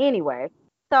 Anyway,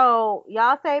 so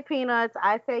y'all say peanuts.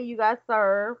 I say you guys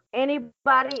serve.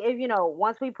 Anybody, if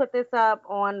once we put this up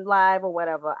on live or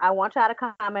whatever, I want y'all to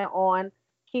comment on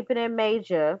Keep It in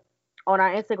Major on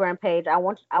our Instagram page. I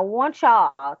want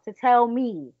y'all to tell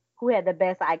me who had the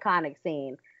best iconic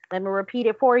scene. Let me repeat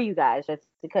it for you guys, just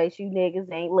in case you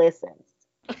niggas ain't listened.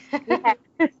 You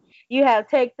have, you have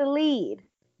Take the Lead,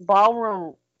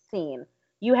 ballroom scene.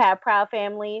 You have Proud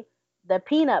Family, the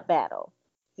peanut battle.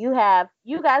 You have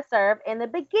You Got Served in the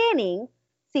beginning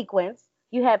sequence.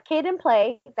 You have Kid and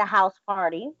Play, the house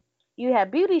party. You have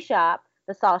Beauty Shop,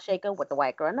 the salt shaker with the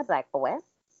white girl and the black boy.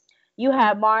 You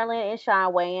have Marlon and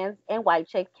Sean Wayans and White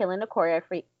Chick killing the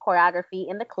choreography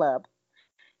in the club.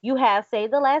 You have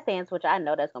Save the Last Dance, which I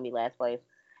know that's gonna be last place.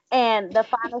 and the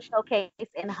final showcase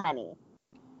in Honey.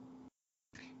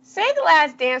 Say the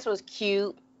Last Dance was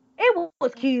cute. It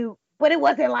was cute, but it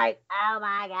wasn't like, oh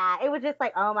my god. It was just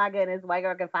like, oh my goodness, white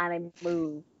girl can finally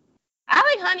move. I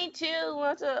like Honey too.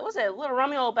 What's it? Little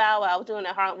Romeo Bow Wow was doing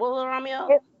that. What Little Romeo?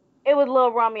 It was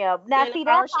Lil Romeo. Now Doing the see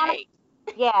that Harlem final, Shake.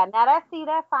 yeah. Now that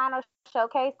final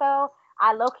showcase though,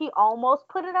 I low key almost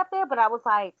put it up there, but I was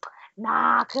like,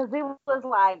 nah, because it was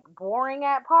like boring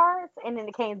at parts, and then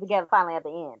it came together finally at the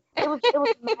end. It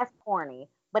was mass corny,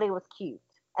 but it was cute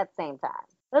at the same time.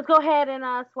 Let's go ahead and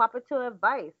swap it to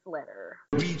advice letter.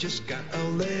 We just got a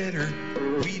letter.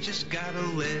 We just got a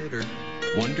letter.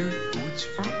 Wonder who it's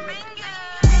from. We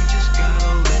just got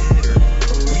a letter.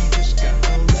 We just got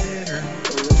a letter.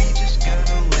 We just got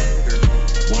a letter.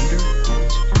 Wonder who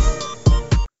it's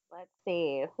from. Let's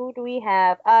see. Who do we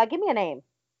have? Give me a name.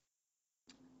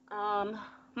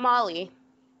 Molly.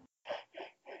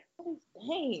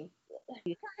 Dang.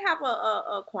 You gotta have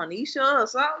a Cornisha or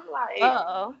something like.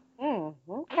 Uh-oh.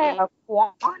 Okay, a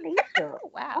Juanita.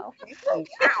 Wow. Okay,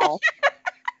 wow.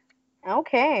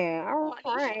 Okay, all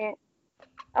right.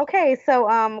 Okay, so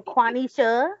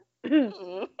Quanisha.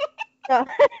 Mm. So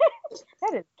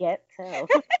that is ghetto. How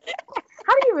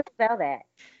do you even spell that?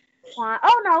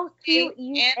 Oh no,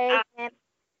 Quusha.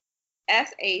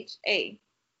 SHA.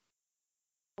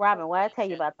 Robin, what I tell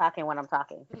you about talking when I'm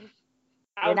talking?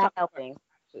 You're not helping.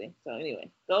 Actually. So anyway,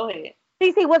 go ahead.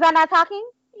 CC, was I not talking?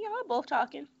 Yeah, we're both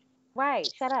talking. Right.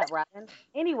 Shut up, Robin.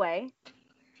 Anyway,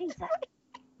 Jesus.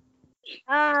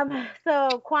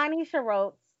 So Quanisha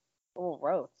wrote. Oh,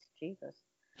 wrote. Jesus.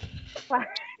 Shut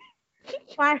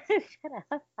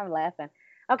up. I'm laughing.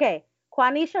 Okay.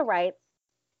 Quanisha writes,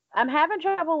 I'm having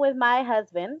trouble with my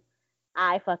husband.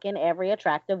 I fucking every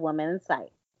attractive woman in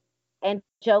sight. And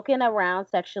joking around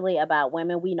sexually about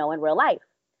women we know in real life.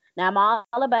 Now, I'm all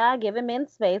about giving men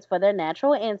space for their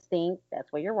natural instinct.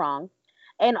 That's where you're wrong.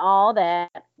 And all that.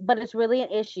 But it's really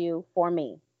an issue for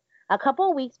me. A couple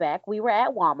of weeks back, we were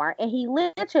at Walmart and he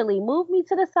literally moved me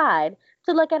to the side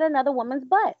to look at another woman's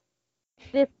butt.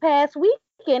 This past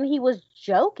weekend, he was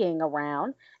joking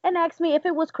around and asked me if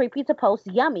it was creepy to post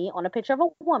yummy on a picture of a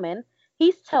woman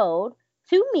he's told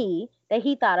to me that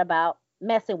he thought about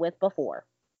messing with before.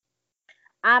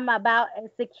 I'm about as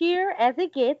secure as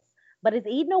it gets, but it's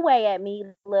eating away at me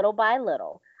little by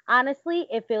little. Honestly,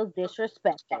 it feels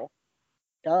disrespectful.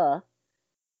 Duh.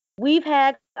 We've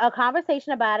had a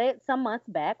conversation about it some months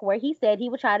back where he said he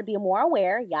would try to be more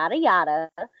aware, yada yada.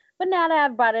 But now that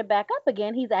I've brought it back up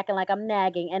again, he's acting like I'm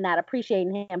nagging and not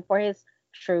appreciating him for his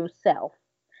true self.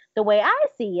 The way I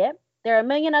see it, there are a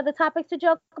million other topics to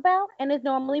joke about, and it's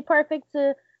normally perfect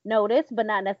to notice, but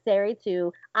not necessary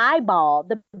to eyeball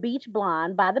the beach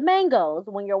blonde by the mangoes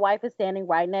when your wife is standing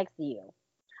right next to you.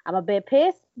 I'm a bit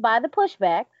pissed by the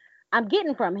pushback I'm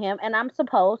getting from him, and I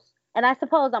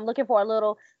suppose I'm looking for a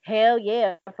little hell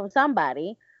yeah from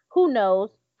somebody who knows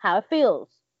how it feels.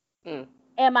 Mm.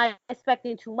 Am I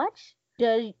expecting too much?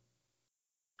 Does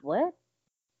what?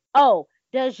 Oh,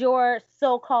 does your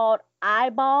so-called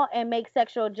eyeball and make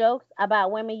sexual jokes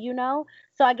about women you know?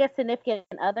 So I guess significant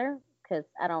other, because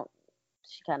I don't.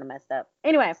 She kind of messed up.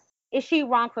 Anyway, is she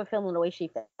wrong for feeling the way she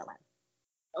feeling?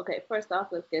 Okay, first off,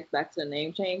 let's get back to the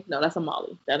name change. No, that's a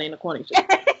Molly. That ain't a Cornisha.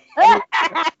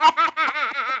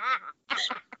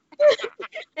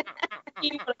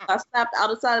 He would have snapped out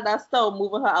the side of that stove,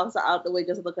 moving her outside out the way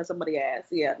just to look at somebody's ass.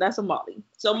 Yeah, that's a Molly.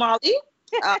 So Molly,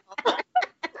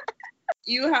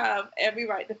 you have every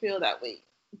right to feel that way,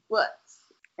 but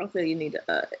I feel you need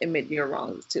to admit your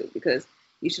wrongs too, because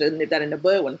you should have nipped that in the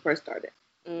bud when it first started.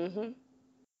 Mm-hmm.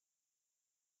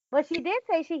 But she did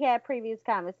say she had previous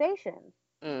conversations.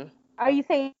 Mm. Are you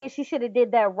saying she should have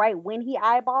did that right when he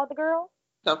eyeballed the girl?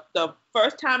 The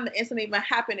first time the incident even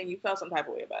happened and you felt some type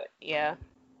of way about it. Yeah.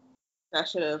 That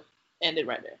should have ended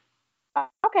right there.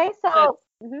 Okay, so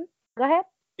go ahead.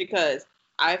 Because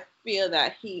I feel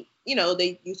that he,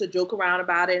 they used to joke around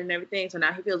about it and everything. So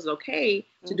now he feels it's okay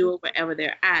to do it wherever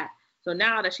they're at. So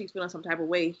now that she's feeling some type of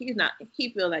way, he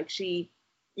feel like she,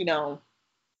 now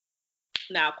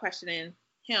questioning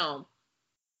him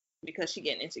because she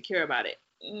getting insecure about it.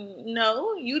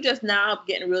 No, you just now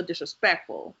getting real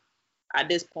disrespectful at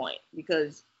this point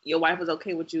because your wife was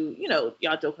okay with you,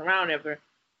 y'all joking around ever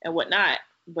and whatnot,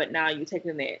 but now you're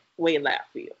taking it way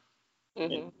left field.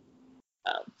 Mm-hmm.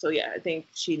 So yeah, I think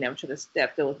she never should have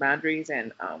stepped those boundaries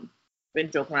and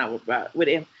been joking around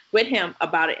with him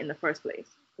about it in the first place.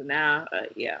 So now,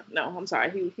 I'm sorry,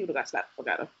 he would have got slapped for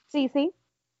her. CC?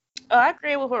 Oh, I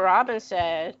agree with what Robin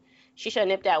said. She should have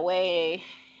nipped that way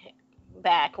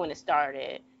back when it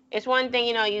started. It's one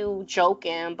thing, you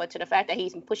joking, but to the fact that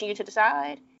he's pushing you to the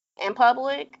side in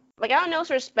public, Like, I don't know, it's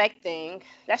respecting.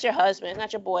 That's your husband. It's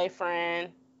not your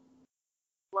boyfriend.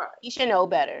 Right. You should know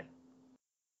better.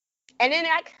 And then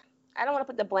I don't want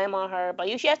to put the blame on her, but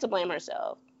she has to blame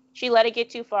herself. She let it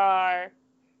get too far.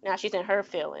 Now she's in her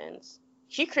feelings.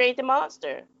 She created the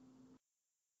monster.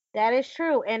 That is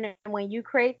true. And when you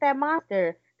create that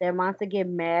monster get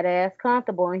mad ass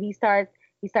comfortable, and he starts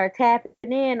tapping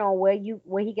in on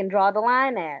where he can draw the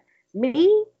line at.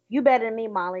 Me, you better than me,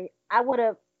 Molly. I would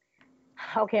have.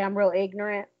 Okay, I'm real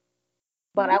ignorant,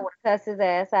 but I would have cussed his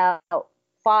ass out,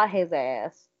 fought his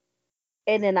ass,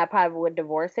 and then I probably would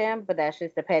divorce him. But that's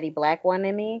just the petty black one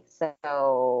in me.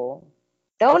 So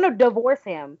don't divorce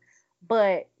him,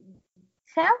 but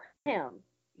tell him,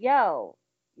 yo,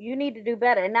 you need to do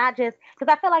better, and not just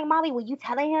because I feel like, Molly, when you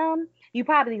telling him, you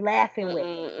probably laughing with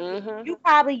it. Mm-hmm.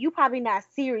 You probably not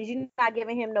serious. You're not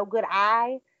giving him no good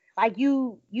eye. Like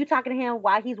you talking to him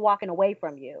while he's walking away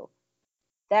from you.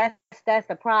 That's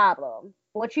the problem.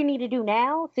 What you need to do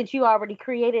now, since you already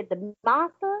created the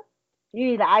monster, you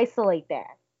need to isolate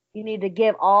that. You need to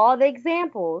give all the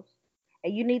examples,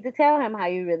 and you need to tell him how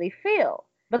you really feel.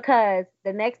 Because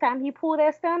the next time he pull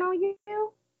that stun on you,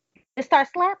 just start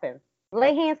slapping.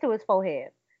 Lay hands to his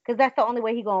forehead, because that's the only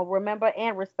way he gonna remember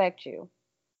and respect you.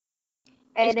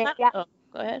 It's And then not. yeah. Oh,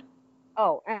 go ahead.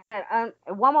 Oh,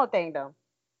 and one more thing though.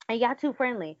 And y'all too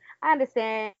friendly. I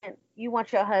understand you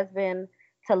want your husband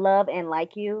to love and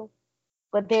like you,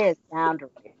 but there's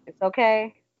boundaries,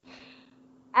 okay?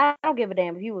 I don't give a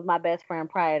damn if you was my best friend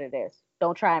prior to this.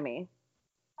 Don't try me.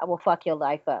 I will fuck your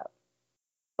life up.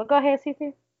 But go ahead,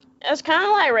 Cece. It's kind of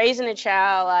like raising a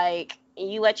child. Like,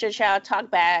 you let your child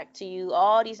talk back to you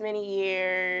all these many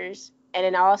years, and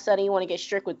then all of a sudden you want to get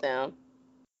strict with them.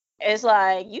 It's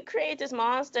like you create this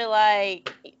monster.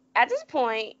 Like, at this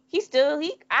point,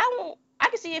 I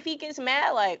can see if he gets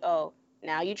mad. Like, oh,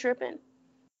 now you tripping.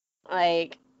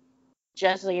 Like,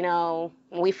 just when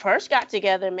we first got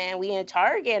together, man, we in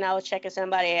Target and I was checking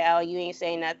somebody out. You ain't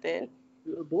saying nothing.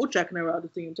 We were both checking her out at the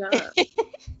same time.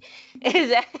 Is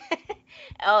that?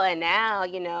 Oh, and now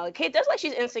kid does like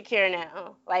she's insecure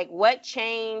now. Like, what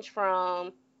changed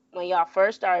from when y'all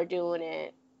first started doing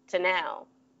it to now?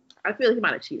 I feel like he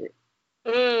might have cheated.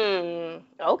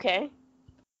 Okay.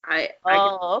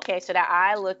 Okay. So that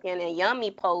eye looking and yummy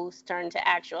post turned to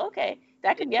actual. Okay,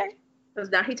 that could get. Because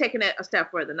now he's taking it a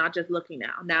step further, not just looking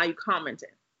now. Now you commenting.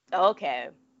 Okay.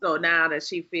 So now that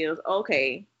she feels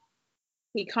okay,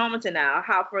 he commenting now.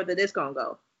 How further this gonna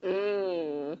go?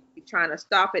 He's trying to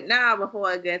stop it now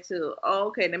before it gets to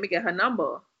okay. Let me get her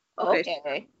number.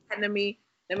 Okay. And let me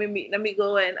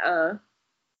go and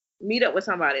meet up with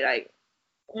somebody. Like,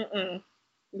 you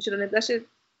should have done that shit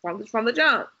from the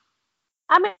jump.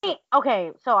 I mean,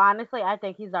 okay, so honestly, I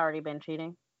think he's already been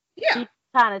cheating. Yeah. He's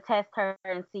trying to test her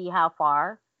and see how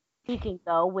far he can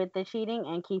go with the cheating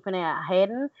and keeping it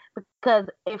hidden. Because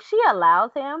if she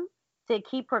allows him to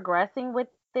keep progressing with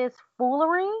this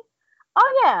foolery,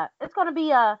 oh yeah, it's gonna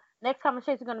be a next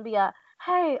conversation. Gonna be a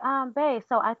hey, babe.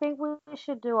 So I think we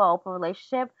should do an open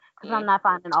relationship because I'm not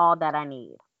finding all that I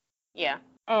need. Yeah.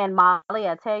 And Molly,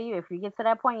 I tell you, if you get to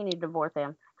that point, you need to divorce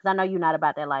him because I know you're not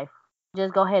about that life.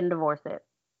 Just go ahead and divorce it.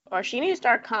 Or she needs to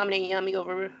start commenting yummy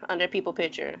over under people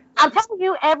picture. I'm telling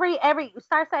you, every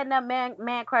start setting up man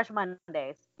crush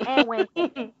Mondays and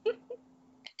Wednesdays,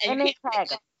 and then tag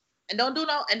them. And don't do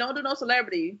no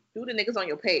celebrity. Do the niggas on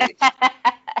your page.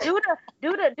 do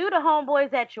the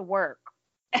homeboys at your work.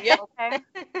 Yep. Okay.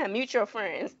 Mutual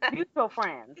friends. Mutual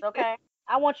friends. Okay.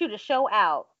 I want you to show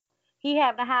out. He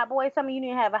having a hot boy summer. You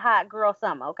need to have a hot girl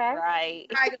summer. Okay. Right.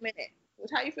 Wait a minute.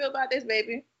 How you feel about this,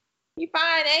 baby? He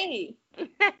fine, ain't he?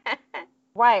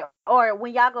 Right. Or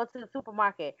when y'all go to the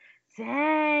supermarket,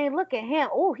 dang, look at him.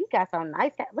 Oh, he got some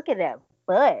nice. Look at that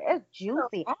butt. It's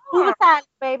juicy. Move aside,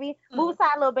 baby. Move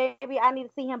aside, little baby. I need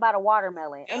to see him by the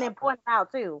watermelon, and then point him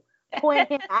out too. Point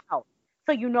him out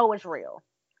so you know it's real.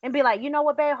 And be like, you know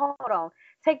what, babe? Hold on.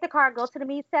 Take the car, go to the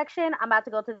meat section. I'm about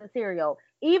to go to the cereal.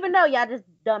 Even though y'all just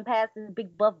done passed this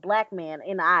big buff black man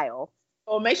in the aisle.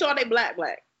 Oh, make sure they black.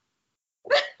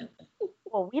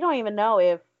 Well, we don't even know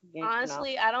if.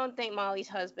 Honestly, I don't think Molly's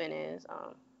husband is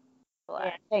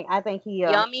black. Yeah, I think he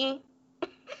yummy.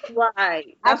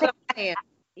 Right. That's what I'm saying.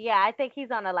 Yeah, I think he's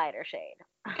on a lighter shade.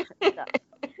 But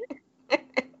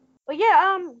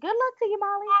yeah, good luck to you,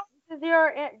 Molly.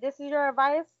 This is your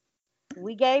advice.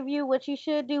 We gave you what you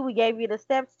should do. We gave you the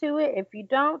steps to it. If you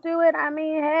don't do it, I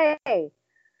mean, hey,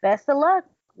 best of luck.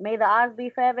 May the odds be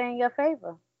forever in your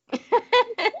favor.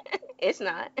 It's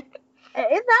not.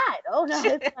 It's not. Oh no,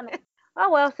 it's not. Oh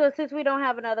well, so since we don't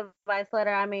have another advice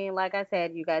letter, I mean, like I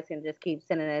said, you guys can just keep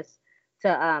sending this to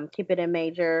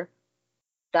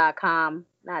keepititmajor.com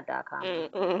not .com.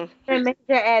 Mm-mm.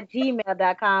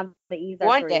 Major@gmail.com. The E's are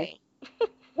One three. day.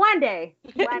 One day,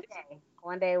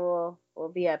 one day we'll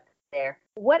be up there.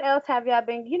 What else have y'all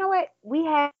been? You know what? We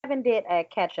haven't did a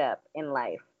catch up in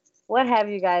life. What have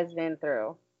you guys been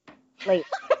through lately?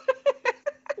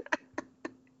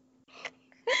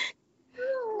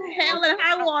 Hell and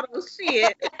high water,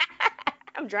 shit.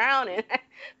 I'm drowning.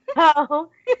 So,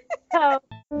 so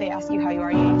They ask you how you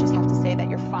are, you just have to say that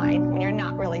you're fine when you're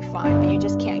not really fine, but you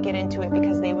just can't get into it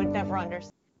because they would never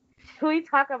understand. we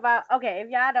talk about, okay, if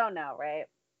y'all don't know, right?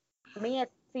 Me and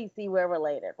Cece, we're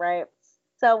related, right?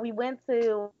 So we went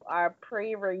to our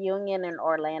pre-reunion in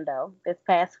Orlando this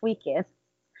past weekend,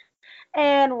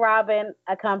 and Robin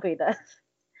accompanied us.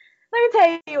 Let me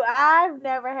tell you, I've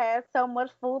never had so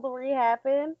much foolery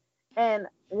happen in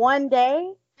one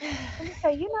day. Let me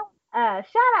tell you, shout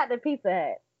out to Pizza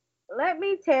Hut. Let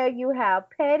me tell you how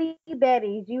petty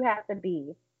Betty's you have to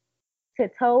be to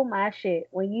tow my shit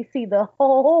when you see the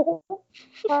whole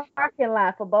parking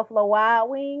lot for Buffalo Wild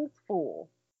Wings full.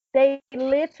 They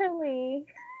literally,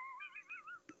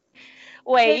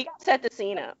 Wait, they, you set the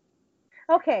scene up.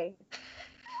 okay.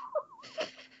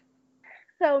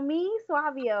 So me,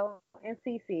 Suavio, and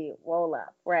Cece roll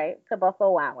up, right, to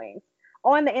Buffalo Wild Wings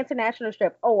on the international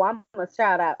strip. Oh, I'm gonna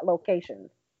shout out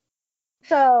locations.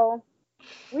 So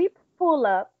we pull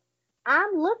up.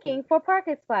 I'm looking for a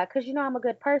parking spot because I'm a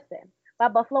good person by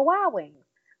Buffalo Wild Wings.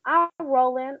 I'm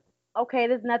rolling. Okay,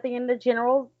 there's nothing in the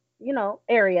general,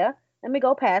 area. Let me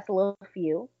go past a little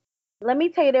few. Let me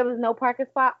tell you, there was no parking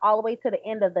spot all the way to the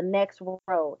end of the next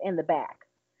road in the back.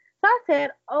 So I said,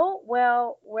 oh,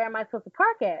 well, where am I supposed to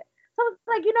park at? So it's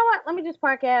like, you know what? Let me just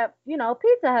park at,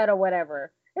 Pizza Hut or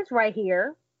whatever. It's right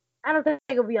here. I don't think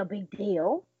it'll be a big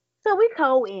deal. So we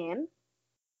go in.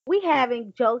 We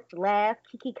having jokes, laughs,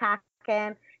 kiki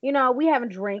kakan. We having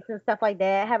drinks and stuff like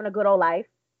that, having a good old life.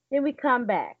 Then we come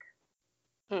back.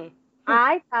 Hmm.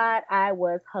 I thought I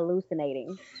was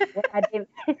hallucinating when I didn't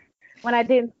when I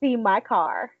didn't see my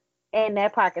car in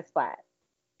that parking spot.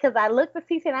 Because I looked at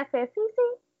Cece and I said,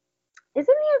 Cece, is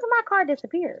it here as my car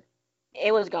disappeared?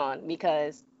 It was gone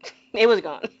because it was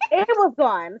gone. It was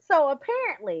gone. So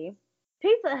apparently,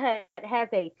 Pizza Hut has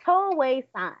a towaway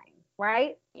sign,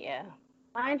 right? Yeah.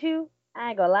 Mind you, I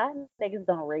ain't gonna lie, niggas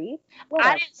don't read. I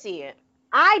Whatever. didn't see it.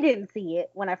 I didn't see it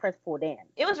when I first pulled in.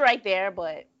 It was right there,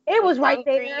 but It when was you're right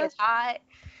hungry, there. it's hot.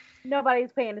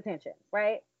 Nobody's paying attention,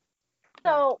 right?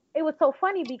 So it was so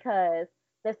funny because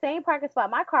the same parking spot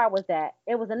my car was at,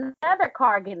 it was another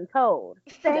car getting towed.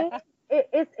 Same,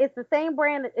 it's the same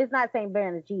brand. It's not the same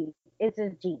brand as Jeep. It's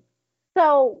just Jeep.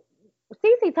 So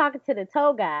Cece talking to the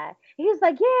tow guy. He was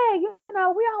like, "Yeah,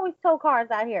 we always tow cars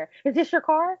out here. Is this your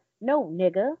car? No,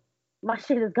 nigga, my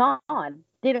shit is gone.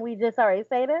 Didn't we just already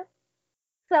say this?"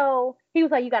 So he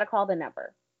was like, "You got to call the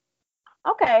number."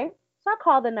 Okay, so I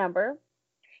called the number.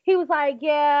 He was like,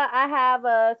 "Yeah, I have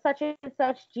a such and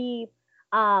such Jeep.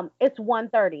 It's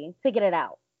 1:30 to get it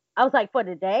out." I was like, "For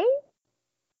the day?"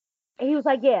 And he was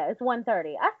like, "Yeah, it's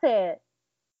 1:30." I said,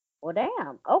 "Well,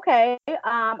 damn. Okay.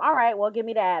 All right. Well, give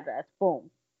me the address." Boom.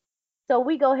 So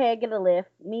we go ahead get a lift.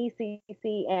 Me,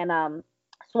 CC, and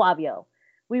Suavio.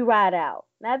 We ride out.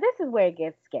 Now this is where it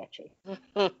gets sketchy.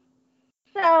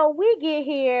 So we get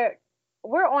here.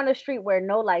 We're on a street where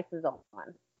no lights is on.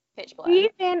 Pitch black.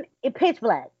 Even pitch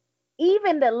black.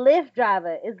 Even the Lyft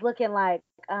driver is looking like,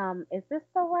 is this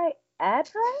the right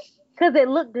address? Because it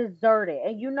looked deserted,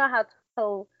 and you know how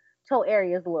tow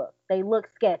areas look. They look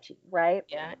sketchy, right?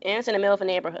 Yeah, and it's in the middle of a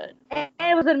neighborhood. And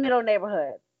it was in the middle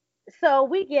neighborhood. So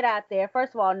we get out there.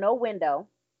 First of all, no window,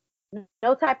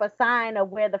 no type of sign of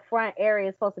where the front area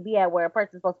is supposed to be at, where a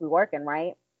person's supposed to be working,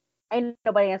 right? Ain't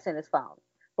nobody answering his phone.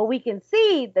 But we can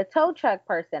see the tow truck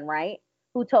person, right,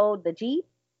 who towed the Jeep,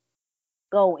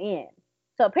 go in.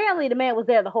 So apparently the man was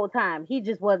there the whole time. He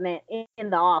just wasn't in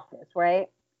the office, right?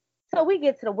 So we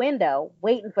get to the window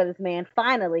waiting for this man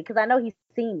finally, because I know he's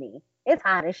seen me. It's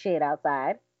hot as shit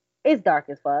outside. It's dark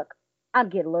as fuck. I'm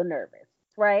getting a little nervous,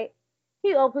 right?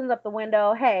 He opens up the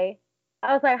window. Hey,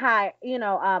 I was like, hi,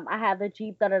 I have the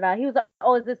Jeep, da da da. He was like,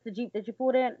 oh, is this the Jeep that you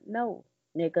pulled in? No,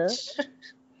 nigga.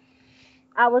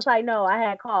 I was like, no, I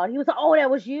had called. He was like, oh,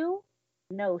 that was you?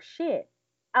 No shit.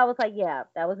 I was like, yeah,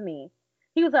 that was me.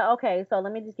 He was like, okay, so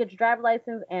let me just get your driver's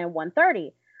license and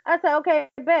 1:30. I said, okay,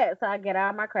 bet. So I get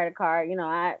out my credit card,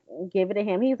 I give it to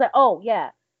him. He's like, oh yeah,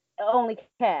 only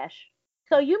cash.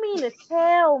 So you mean to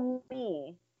tell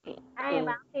me I am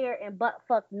out here in butt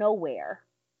fuck nowhere,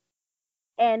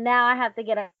 and now I have to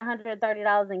get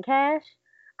 $130 in cash?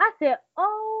 I said,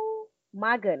 oh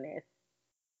my goodness.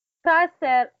 So I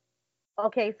said,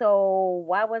 okay, so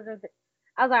why wasn't it?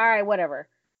 I was like, all right, whatever.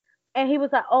 And he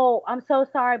was like, "Oh, I'm so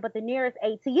sorry, but the nearest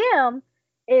ATM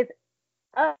is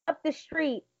up the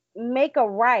street. Make a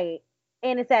right,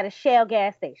 and it's at a Shell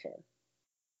gas station."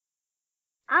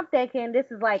 I'm thinking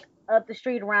this is like up the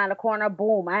street, around the corner.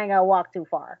 Boom! I ain't gotta walk too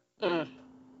far. Mm.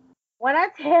 When I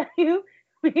tell you,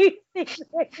 we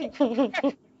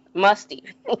Musty.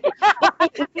 go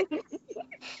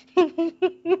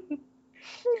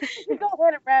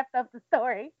ahead and wrap up the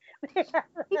story.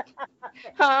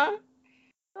 Huh?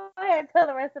 Go ahead and tell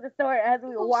the rest of the story as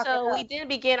we were walking So we up. did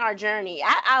begin our journey.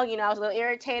 I was a little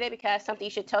irritated because something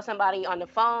you should tell somebody on the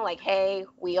phone, like, hey,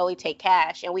 we only take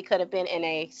cash, and we could have been in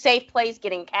a safe place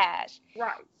getting cash.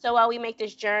 Right. So while we make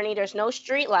this journey, there's no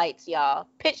street lights, y'all.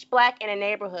 Pitch black in a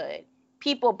neighborhood.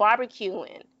 People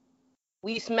barbecuing.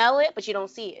 We smell it, but you don't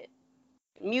see it.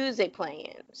 Music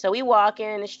playing. So we walk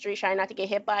in the street trying not to get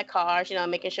hit by cars,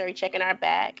 making sure we're checking our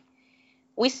back.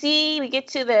 We get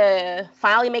to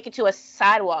finally make it to a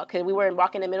sidewalk because we were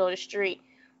walking in the middle of the street.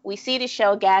 We see the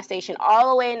Shell gas station all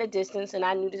the way in the distance, and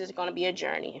I knew this was going to be a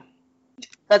journey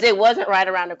because it wasn't right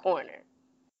around the corner.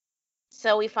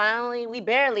 So we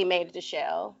barely made it to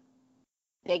Shell.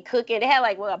 They had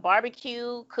like a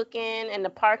barbecue cooking in the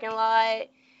parking lot.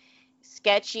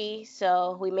 Sketchy.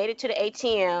 So we made it to the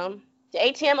ATM. The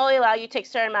ATM only allow you to take a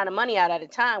certain amount of money out at a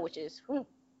time, which is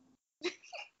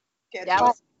that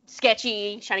was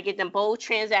sketchy. Trying to get them both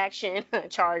transaction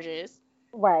charges,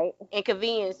 Right.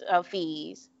 inconvenience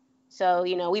fees. So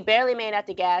we barely made it at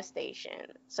the gas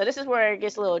station. So this is where it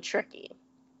gets a little tricky.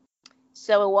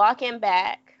 So we're walking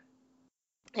back,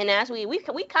 and as we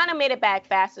kind of made it back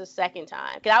faster the second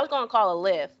time because I was going to call a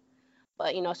Lyft,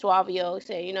 but Suavio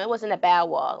said it wasn't a bad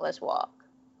walk. Let's walk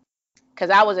because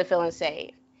I wasn't feeling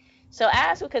safe. So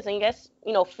because I guess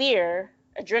fear,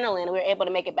 adrenaline, we were able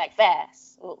to make it back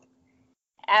fast.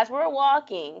 As we're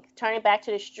walking, turning back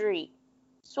to the street,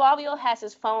 Suavio has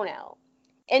his phone out.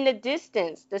 In the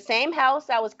distance, the same house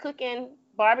I was cooking,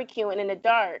 barbecuing in the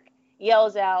dark,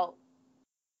 yells out,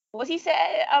 "What's he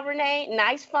said, Renee?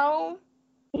 Nice phone?"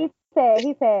 He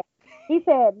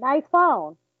said, nice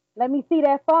phone. Let me see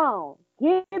that phone.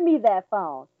 Give me that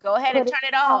phone. Go ahead and Put it turn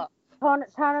it on, off.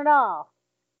 turn it off.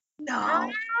 No.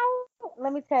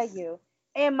 Let me tell you,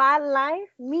 in my life,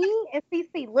 me and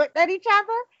Cece looked at each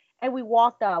other and we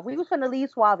walked off. We was gonna leave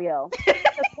Suavio.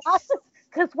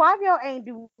 Cause Suavio ain't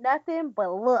do nothing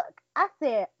but look. I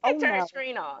said, oh And turn the no.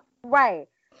 screen off. Right.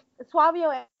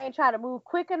 Suavio ain't try to move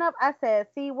quick enough. I said,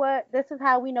 see what? This is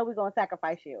how we know we're gonna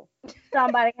sacrifice you.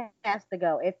 Somebody has to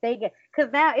go. If they get, cause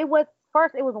now it was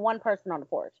first it was one person on the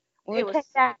porch. When It we came was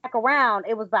back around,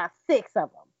 it was about six of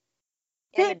them.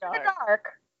 in the Sitting in the dark. dark,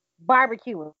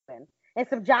 barbecuing, and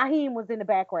some Jahiem was in the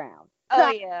background. So Oh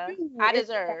I yeah, knew I it,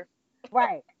 deserve.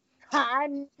 right. I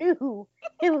knew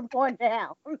it was going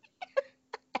down.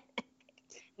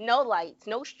 No lights,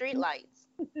 no street lights.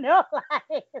 No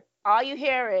lies. All you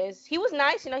hear is he was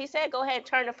nice. He said, "Go ahead and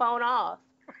turn the phone off."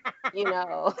 You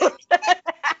know,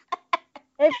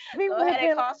 If he go would have ahead and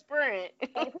been call Sprint.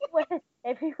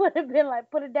 if he would have been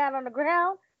like put it down on the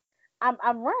ground, I'm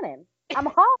running. I'm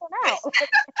hauling out.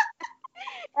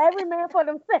 Every man for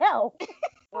themselves.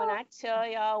 When I tell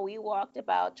y'all, we walked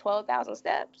about 12,000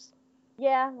 steps.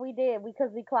 Yeah, we did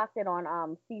because we clocked it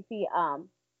on CC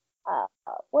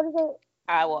what is it?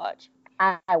 I watch.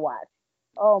 I watch.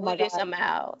 Oh We my did god, some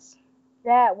miles.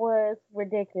 that was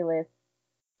ridiculous.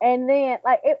 And then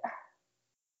like it,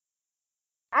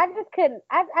 I just couldn't.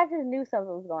 I just knew something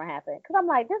was going to happen because I'm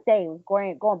like this day was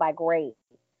going by great.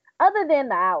 Other than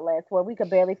the outlets where we could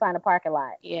barely find a parking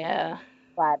lot, Yeah,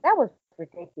 but that was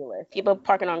ridiculous. people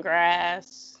parking on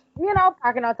grass.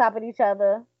 Parking on top of each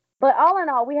other. But all in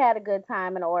all, we had a good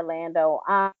time in Orlando.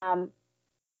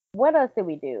 What else did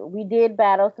we do? We did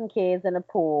battle some kids in the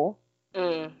pool.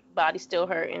 Body still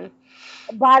hurting.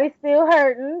 Body still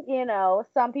hurting.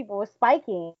 Some people were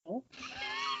spiking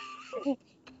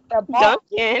the ball,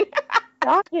 Duncan.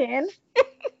 dunking.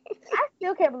 I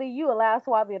still can't believe you allowed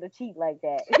Swabia to cheat like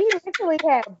that. He literally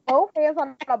had both hands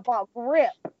on the ball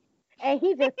grip, and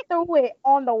he just threw it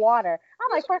on the water.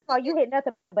 I'm like, first of all, you hit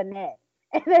nothing but net.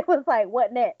 And it was like,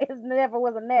 what net? It never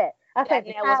was a net. I That said, the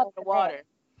net was child on the in the net.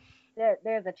 water.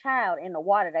 There's a child in the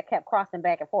water that kept crossing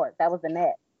back and forth. That was the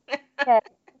net. Okay.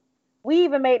 We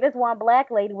even made this one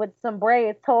black lady with some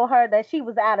braids told her that she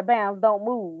was out of bounds. Don't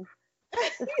move.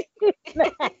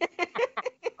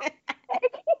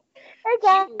 It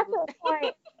got to the point.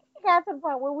 It got to the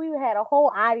point where we had a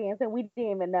whole audience and we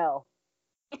didn't even know.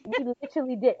 We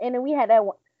literally did, and then we had that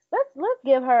one. Let's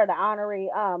give her the honorary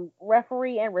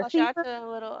referee and Oh, shout out receiver. to a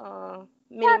little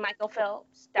mini Michael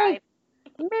Phelps Hey, dive.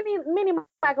 mini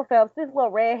Michael Phelps, this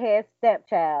little redhead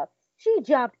stepchild. She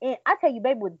jumped in. I tell you,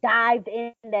 baby was dived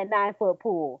in that 9 foot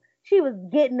pool. She was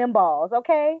getting them balls,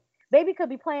 okay? Baby could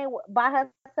be playing by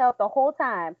herself the whole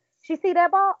time. She see that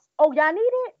ball? Oh, y'all need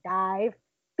it? Dive.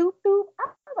 Doop, doop. I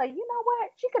was like, you know what?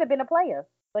 She could have been a player.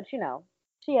 But, she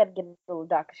had to get a little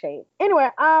darker shade. Anyway,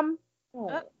 Uh,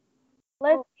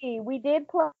 let's see. We did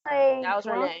play that was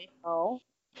Drunk Renee. Uno.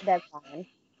 That's fine.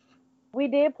 We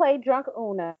did play Drunk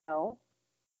Uno.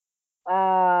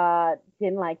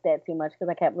 Didn't like that too much because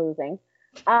I kept losing.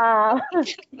 Uh,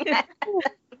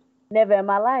 never in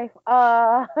my life.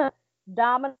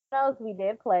 Dominoes we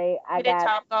did play. I We did got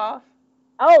Top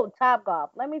Golf. Top Golf.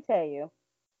 Let me tell you,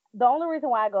 the only reason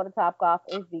why I go to Top Golf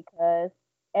is because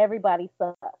everybody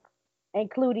sucks,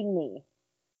 including me.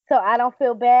 So I don't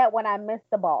feel bad when I miss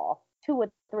the ball 2 or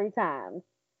 3 times.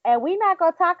 And we not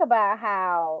gonna talk about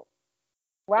how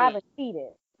Mm. Robin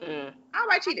cheated. Mm. How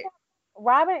I cheated?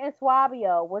 Robin and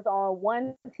Swabio was on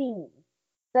one team.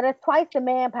 So that's twice the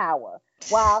manpower.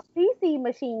 While CC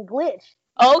machine glitched.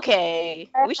 Okay,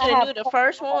 Let we her should have have knew the a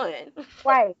first whole one.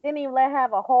 right. Didn't even let her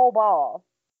have a whole ball.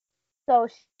 So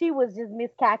she was just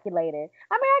miscalculated.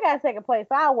 I mean, I got second place,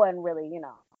 so I wasn't really, I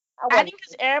I wasn't. think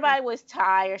because everybody was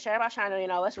tired, so everybody was trying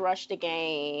to, let's rush the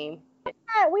game.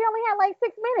 We only had like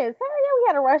 6 minutes. Hell yeah, we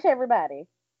had to rush everybody.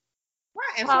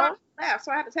 Right, and so Huh? I left,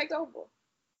 so I had to take over.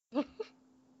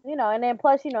 And then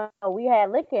plus, we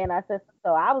had liquor in our system,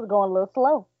 so I was going a little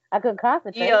slow. I couldn't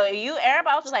concentrate. Everybody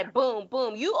was just like, boom,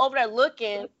 boom. You over there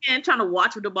looking. And trying to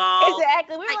watch with the ball.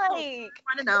 Exactly. We were Like, like,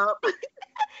 running up.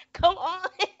 come on.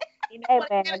 Hey,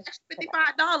 man.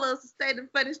 $55 to stay to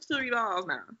finish 2 balls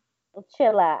now.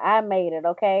 Chill out. I made it,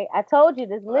 okay? I told you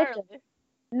this liquor.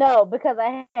 No, because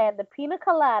I had the pina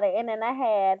colada and then I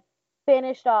had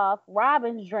finished off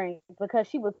Robin's drink because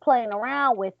she was playing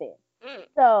around with it. Mm.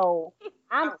 So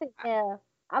I'm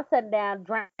sitting down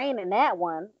draining that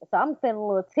one. So I'm feeling a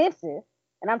little tipsy.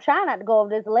 And I'm trying not to go over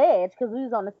this ledge because we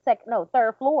was on the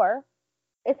third floor.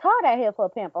 It's hard out here for a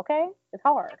pimp, okay? It's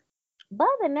hard. But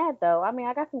other than that, though, I mean,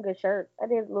 I got some good shirts. I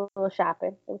did a little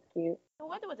shopping. It was cute. The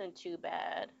weather wasn't too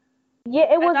bad.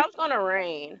 Yeah, it I was. thought it was going to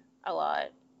rain a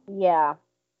lot. Yeah.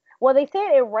 Well, they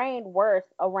said it rained worse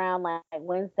around like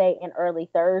Wednesday and early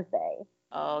Thursday.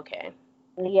 Oh, okay.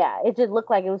 Yeah, it just looked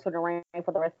like it was going to rain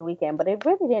for the rest of the weekend, but it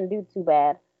really didn't do too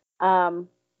bad.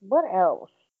 What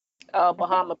else? Oh,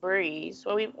 Bahama Breeze.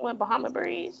 Well, we went Bahama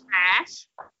Breeze. Trash.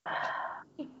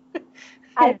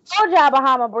 I told y'all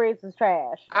Bahama Breeze is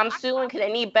trash. I'm suing because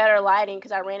they need better lighting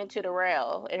because I ran into the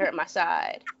rail. It hurt my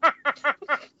side.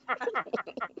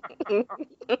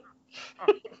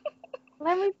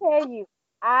 Let me tell you,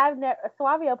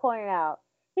 Suavio pointed out,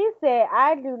 he said,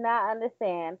 I do not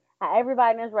understand how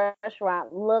everybody in this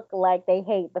restaurant look like they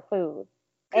hate the food.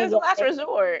 Because the last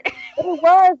resort. It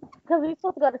was because we were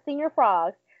supposed to go to Senior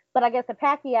Frogs, but I guess the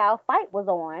Pacquiao fight was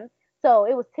on, so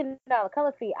it was $10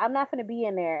 color fee. I'm not going to be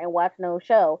in there and watch no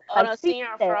show. Oh, no, Senior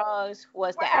Frogs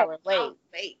was the hour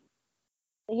late.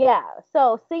 Yeah,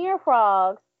 so Senior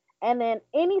Frogs and then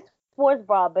any sports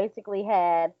bar basically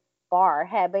had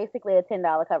basically a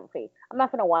 $10 cover fee. I'm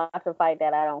not gonna watch a fight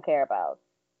that I don't care about.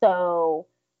 So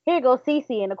here goes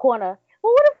Cece in the corner.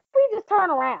 Well, what if we just turn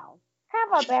around,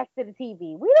 have our backs to the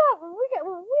TV? We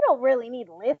don't really need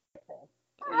to listen.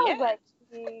 I was like,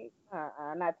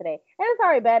 not today. And it's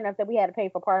already bad enough that we had to pay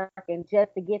for parking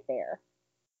just to get there.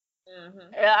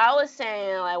 Mm-hmm. I was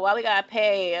saying, like, why we gotta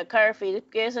pay a cover fee?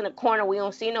 Get us in the corner. We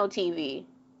don't see no TV.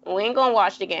 We ain't gonna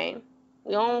watch the game.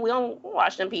 We don't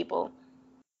watch them people.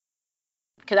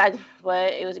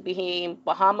 But it was between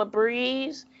Bahama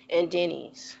Breeze and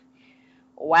Denny's.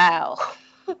 Wow.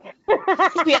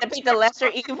 We had to pick the lesser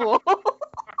evil.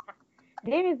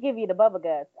 Denny's give you the bubble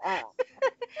guts. I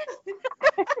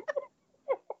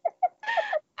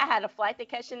had a flight to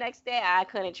catch the next day. I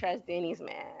couldn't trust Denny's,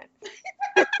 man.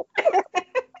 But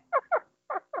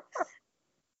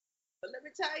let me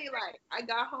tell you, like, I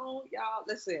got home, y'all.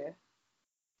 Listen,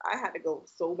 I had to go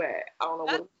so bad. I don't know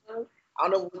what it was. I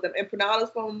don't know if it was them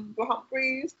empanadas from Bahama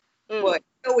Breeze, but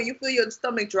when you feel your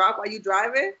stomach drop while you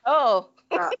driving. Oh.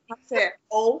 I said,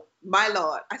 "Oh my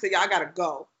Lord!" I said, "Y'all gotta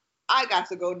go. I got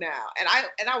to go now." And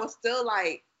I was still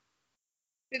like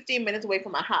 15 minutes away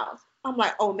from my house. I'm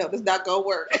like, "Oh no, this is not gonna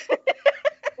work."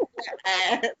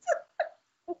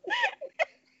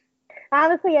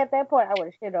 Honestly, at that point, I would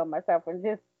have shit on myself and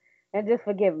just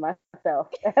forgive myself.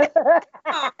 I to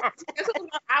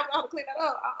clean that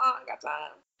up. I got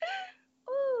time.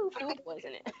 Ooh, food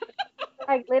wasn't it?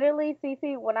 Like literally,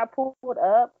 Cece, when I pulled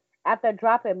up after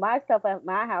dropping my stuff at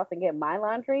my house and getting my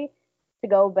laundry to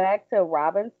go back to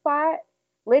Robin's spot,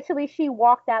 literally she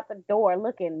walked out the door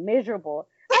looking miserable.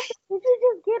 I said, "Did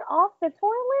you just get off the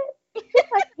toilet?"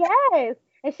 She's like, "Yes."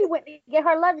 and she went to get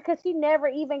her luggage because she never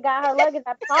even got her luggage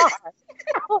at the car.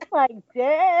 I was like,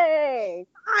 dang.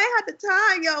 I had the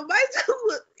time, yo. My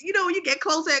you know when you get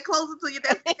closer and closer to your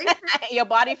destination. Your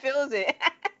body feels it.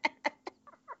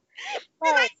 And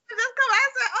I Like, just come. I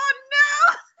said, "Oh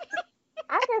no!"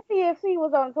 I can see if she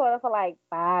was on the toilet for like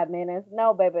 5 minutes.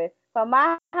 No, baby. From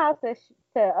my house to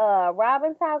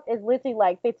Robin's house is literally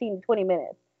like 15 to 20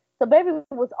 minutes. So baby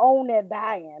was on there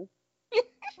dying.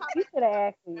 You should have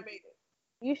asked me. I made it.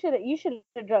 You should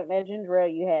have drunk that ginger ale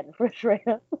you had in the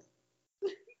refrigerator.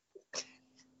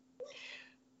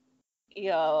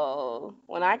 Yo,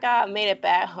 when I made it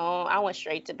back home, I went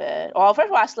straight to bed. Well, first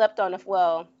of all, I slept on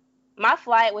the my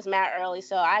flight was mad early,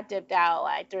 so I dipped out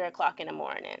like 3 o'clock in the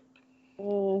morning.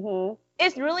 Mhm.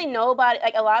 It's really nobody.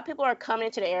 Like a lot of people are coming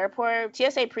into the airport.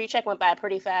 TSA pre-check went by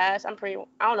pretty fast. I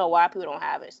don't know why people don't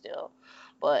have it still,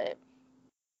 but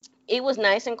it was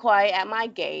nice and quiet at my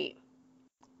gate.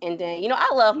 And then I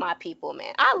love my people,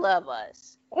 man. I love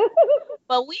us,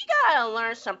 but we gotta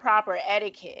learn some proper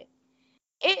etiquette.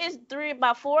 It is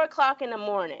about 4 o'clock in the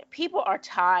morning. People are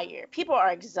tired. People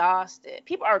are exhausted.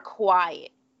 People are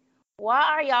quiet. Why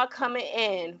are y'all coming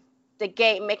in the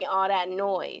gate making all that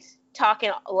noise,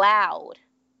 talking loud,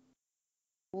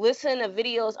 listening to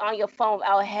videos on your phone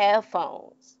without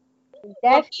headphones?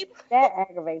 When people, That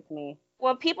aggravates me.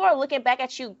 when people are looking back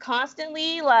at you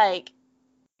constantly, like,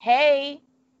 hey,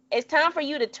 it's time for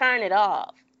you to turn it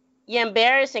off. You're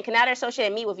embarrassing. Cannot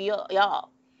associate me with y'all.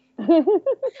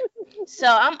 So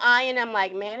I'm eyeing them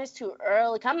like, man, it's too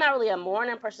early. I'm not really a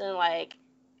morning person, like,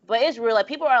 but it's real. Like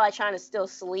people are like trying to still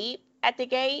sleep at the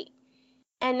gate,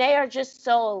 and they are just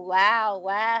so loud,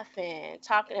 laughing,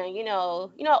 talking.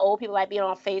 Old people like being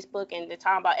on Facebook and they're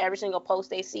talking about every single post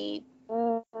they see.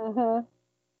 Mhm.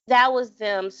 That was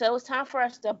them. So it was time for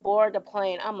us to board the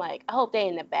plane. I'm like, I hope they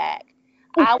in the back.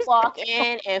 I walk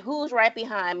in, and who's right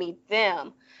behind me?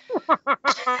 Them.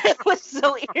 I was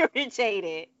so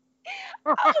irritated.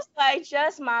 I was like,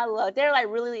 just my luck. They're like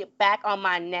really back on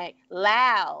my neck,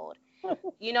 loud.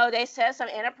 They said some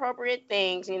inappropriate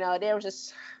things.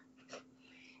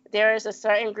 There is a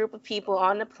certain group of people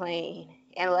on the plane,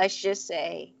 and let's just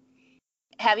say,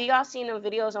 have you all seen them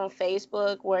videos on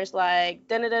Facebook where it's like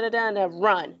dun dun dun dun dun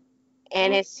run,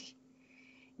 and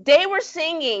they were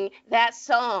singing that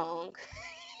song,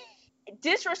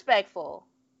 disrespectful.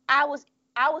 I was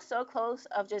I was so close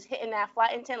of just hitting that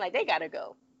flight attendant like they gotta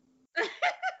go.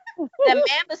 The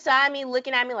man beside me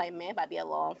looking at me like, man, about to be a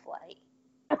long flight.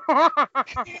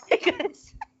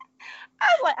 Because I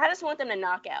was like, I just want them to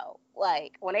knock out.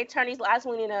 Like when they turn these lights,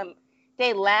 when them,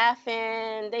 they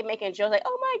laughing, they making jokes like,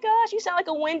 oh my gosh, you sound like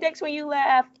a Windex when you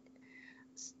laugh.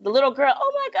 The little girl,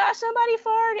 oh my gosh, somebody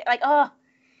farted. Like, oh,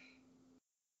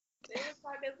 It's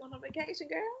like it's going on vacation,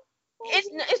 girl.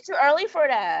 it's too early for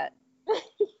that.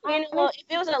 If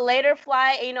it was a later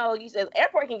flight, the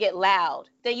airport can get loud,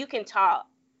 then you can talk.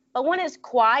 But when it's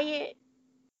quiet,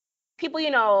 people,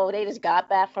 they just got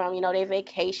back from, they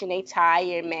vacation, they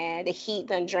tired, man. The heat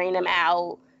done drain them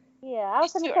out. Yeah, I was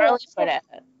It's gonna too say. early for that.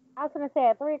 I was gonna say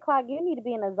at 3 o'clock you need to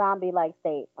be in a zombie-like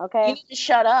state. You Okay. need to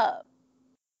shut up.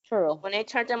 True. When they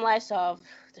turned them lights off,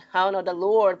 I don't know, the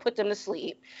Lord put them to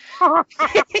sleep.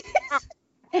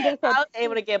 They I said, was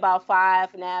able to get about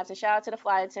 5 naps. And shout out to the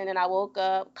flight attendant. I woke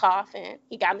up coughing.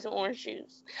 He got me some orange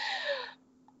juice.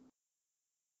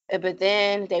 But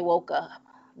then they woke up.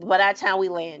 By that time we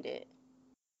landed.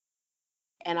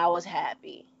 And I was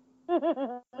happy.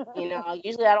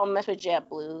 Usually I don't mess with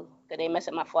JetBlue, because they mess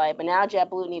up my flight. But now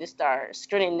JetBlue need to start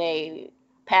screening their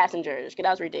passengers, because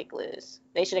that was ridiculous.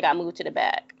 They should have got moved to the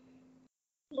back.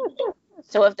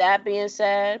 So with that being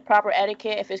said, proper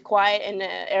etiquette, if it's quiet in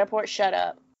the airport, shut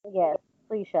up. yes,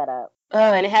 please shut up.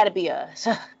 And it had to be us.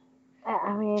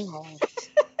 I mean, hey.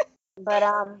 But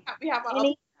We have our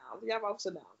any ups and downs. We have ups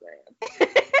and downs, man.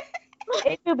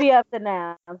 it could be up and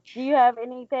down. Do you have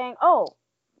anything? Oh,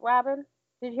 Robin,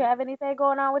 did you have anything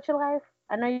going on with your life?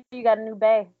 I know you got a new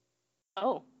bae.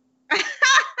 Oh.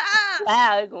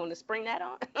 Wow, you're going to spring that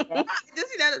on? Yeah. Just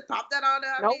see that? Pop that on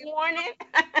there. No warning.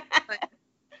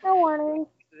 No warning.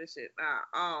 This shit.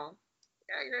 Yeah,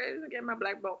 get my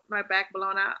my back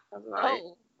blown out. That's about it.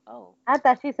 Oh. I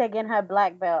thought she said getting her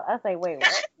black belt. I say, wait,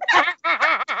 what?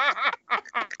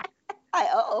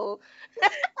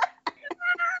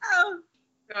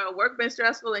 Work been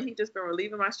stressful, and he just been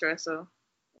relieving my stress. So,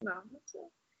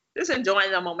 just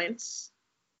enjoying the moments.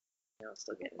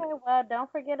 Still getting Okay, well,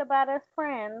 don't forget about us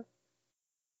friends.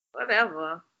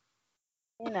 whatever.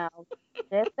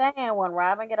 Just saying, when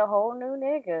Robin get a whole new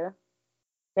nigga,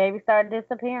 baby start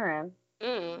disappearing.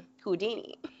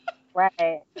 Houdini.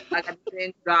 Right. Like I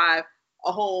didn't drive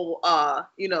a whole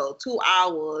 2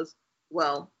 hours.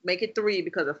 Well, make it 3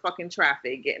 because of fucking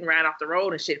traffic, getting ran off the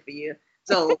road and shit for you.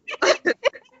 So that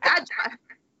drive,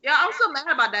 yeah, I'm so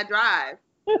mad about that drive.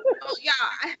 So,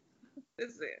 yeah,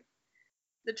 listen.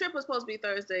 The trip was supposed to be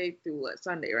Thursday through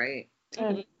Sunday, right?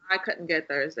 Mhm. I couldn't get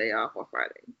Thursday off or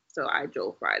Friday, so I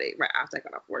drove Friday right after I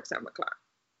got off work, 7 o'clock.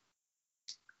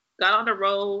 Got on the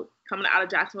road, coming out of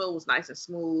Jacksonville was nice and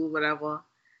smooth, whatever.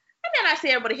 And then I see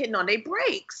everybody hitting on their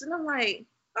brakes, and I'm like,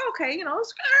 okay,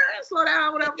 slow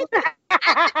down, whatever.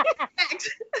 I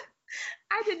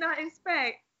did not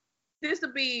expect this to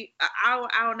be an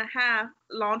hour and a half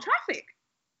long traffic.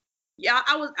 Yeah,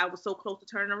 I was so close to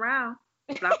turning around.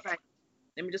 But I was like,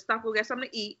 let me just stop, go get something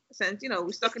to eat, since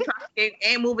we stuck in traffic,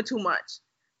 ain't moving too much.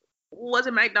 Was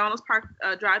in McDonald's park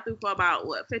drive through for about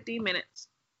 15 minutes.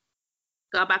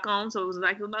 Got back on, so it was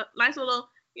like a nice little,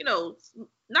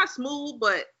 not smooth,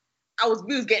 but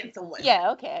we was getting somewhere.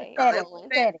 Yeah, okay.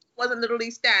 It wasn't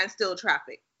literally standstill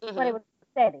traffic. Mhm. But it was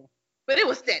steady. But it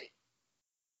was steady.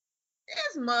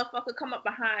 This motherfucker come up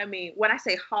behind me. When I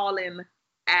say hauling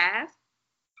ass.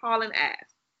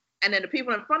 And then the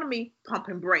people in front of me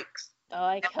pumping brakes. Oh,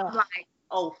 And I'm like,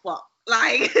 oh fuck.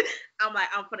 Like, I'm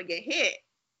gonna get hit.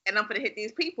 And I'm gonna hit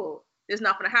these people. There's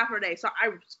not gonna happen today. So I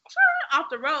turn off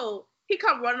the road. He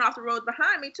come running off the road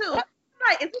behind me too. I'm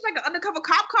like, is this like an undercover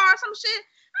cop car or some shit?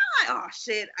 I'm like, oh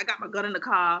shit, I got my gun in the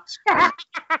car.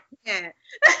 Yeah.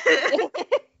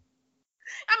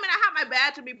 I mean, I have my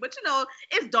badge with me, but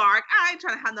it's dark. I ain't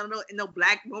trying to have no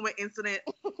black woman incident,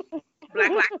 black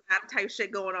lives matter type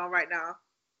shit going on right now.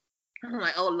 I'm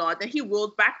like, oh Lord. Then he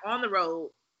rolls back on the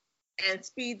road and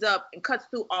speeds up and cuts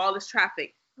through all this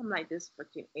traffic. I'm like, this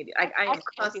freaking idiot. Like, I am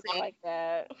cussing. Like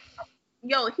that.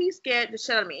 Yo, he scared the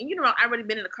shit out of me. And I already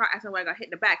been in the car accident where I got hit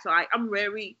in the back. So I'm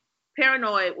very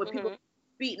paranoid with people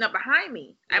beating up behind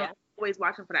me. Yeah. I'm always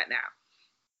watching for that now.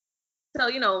 So,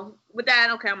 with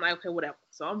that, okay, I'm like, okay, whatever.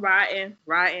 So I'm riding.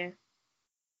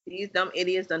 These dumb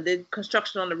idiots done did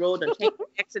construction on the road and can't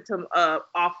exit to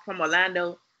off from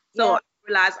Orlando. So I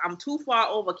realized I'm too far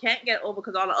over, can't get over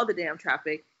because all the other damn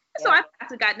traffic. And so I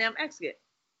passed the goddamn exit.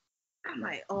 I'm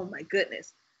like, oh my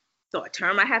goodness. So I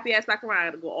turn my happy ass back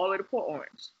around to go all the way to Port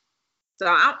Orange. So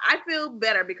I feel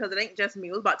better because it ain't just me.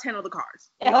 It was about 10 other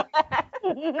cars.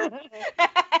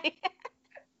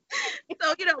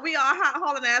 So, we all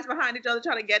hauling ass behind each other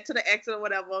trying to get to the exit or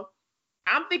whatever.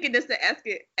 I'm thinking this the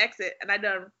exit, and I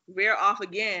done rear off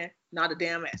again. Not a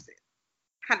damn exit.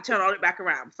 Had to turn all the way back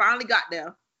around. Finally got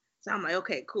there. So I'm like,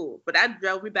 okay, cool. But that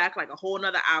drove me back like a whole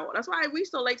another hour. That's why I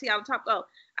reached so late to get on top though.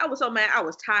 I was so mad. I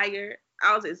was tired.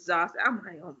 I was exhausted. I'm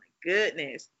like, oh my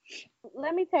goodness.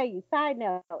 Let me tell you, side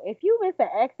note, if you miss an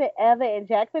exit ever in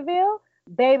Jacksonville,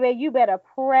 baby, you better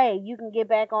pray you can get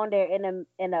back on there in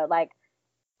a like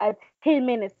a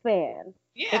 10-minute span.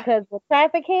 Yeah. Because when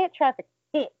traffic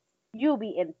hits, you'll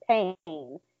be in pain.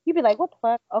 You'll be like, what the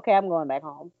fuck? Okay, I'm going back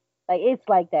home. Like, it's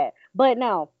like that. But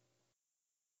no,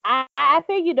 I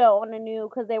figured though on the new,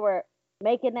 because they were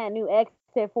making that new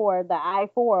exit for the I-4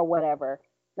 or whatever.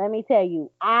 Let me tell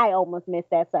you, I almost missed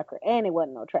that sucker, and it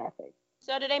wasn't no traffic.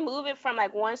 So did they move it from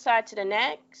like one side to the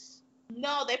next?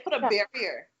 No, they put a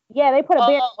barrier. Yeah, they put a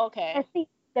barrier. Oh, okay. And see,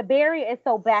 the barrier is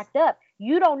so backed up.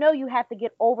 You don't know you have to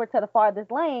get over to the farthest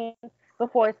lane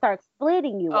before it starts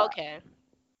splitting you up. Okay.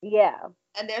 Yeah.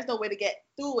 And there's no way to get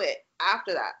through it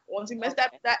after that. Once you miss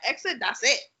that exit, that's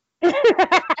it.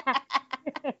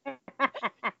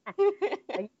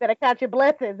 You better count your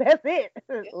blessings. That's it.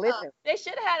 Listen. They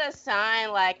should have had a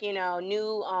sign like,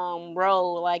 new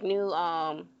road, like new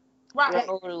road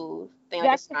thing.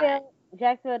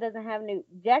 Jacksonville doesn't have news.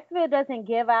 Jacksonville doesn't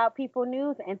give out people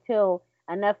news until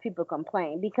enough people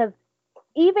complain, because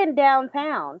even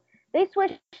downtown, they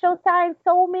switch those signs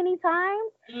so many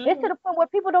times. Mm-hmm. It's to the point where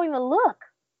people don't even look.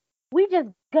 We just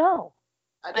go.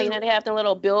 They have the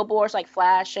little billboards like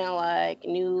flashing, like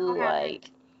new,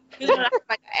 like. Like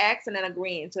an X and then a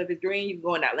green. So if it's green, you can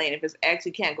go in that lane. If it's X,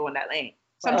 you can't go in that lane.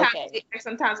 Sometimes it's X,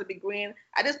 sometimes it'll be green.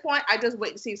 At this point, I just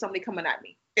wait to see somebody coming at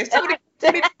me. If somebody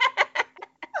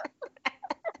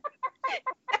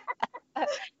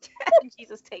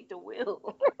Jesus, take the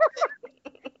wheel.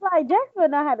 Like, Jacksonville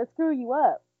know how to screw you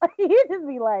up. You just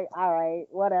be like, all right,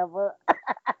 whatever.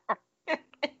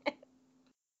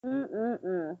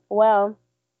 Well,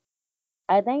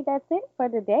 I think that's it for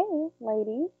today,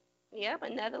 ladies. Yep,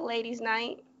 another ladies'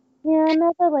 night. Yeah,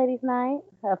 another ladies' night.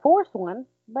 A forced one,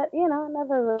 but,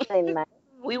 another ladies' night.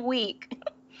 We weak.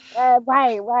 Right. But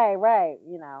I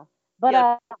know,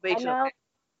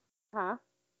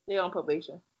 they're on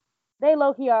probation. They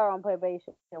low-key are on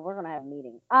probation. We're gonna have a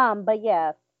meeting. But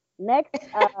yeah, next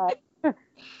episode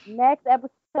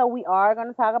So we are going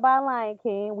to talk about Lion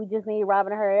King. We just need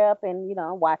Robin to hurry up and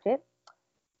watch it.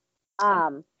 They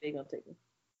gonna take me.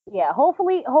 Yeah,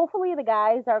 hopefully the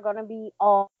guys are going to be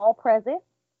all present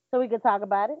so we can talk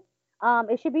about it.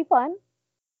 It should be fun.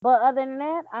 But other than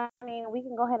that, I mean, we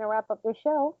can go ahead and wrap up this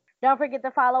show. Don't forget to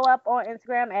follow up on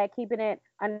Instagram at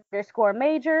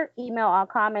keepingit_major. Email all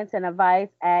comments and advice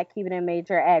at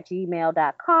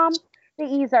keepingitmajor@gmail.com. The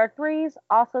E's are threes.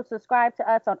 Also subscribe to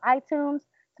us on iTunes,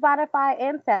 Spotify,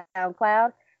 and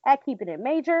SoundCloud at Keeping It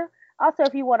Major. Also,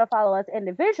 if you want to follow us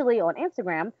individually on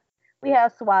Instagram, we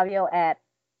have Suavio at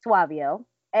Suavio,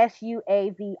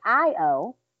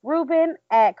 Suavio. Ruben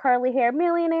at Curly Hair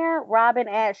Millionaire, Robin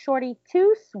at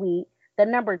Shorty2Sweet, the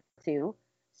number 2,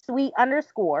 Sweet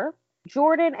underscore,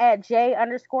 Jordan at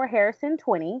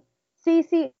J_Harrison20,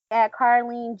 Cece at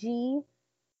Carlene G,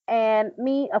 and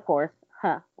me, of course,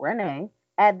 Renee,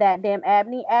 at That Damn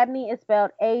Abney. Abney is spelled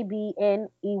Abney. And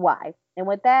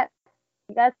with that,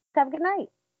 you guys have a good night.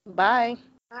 Bye.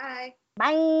 Bye.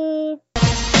 Bye.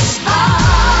 Oh,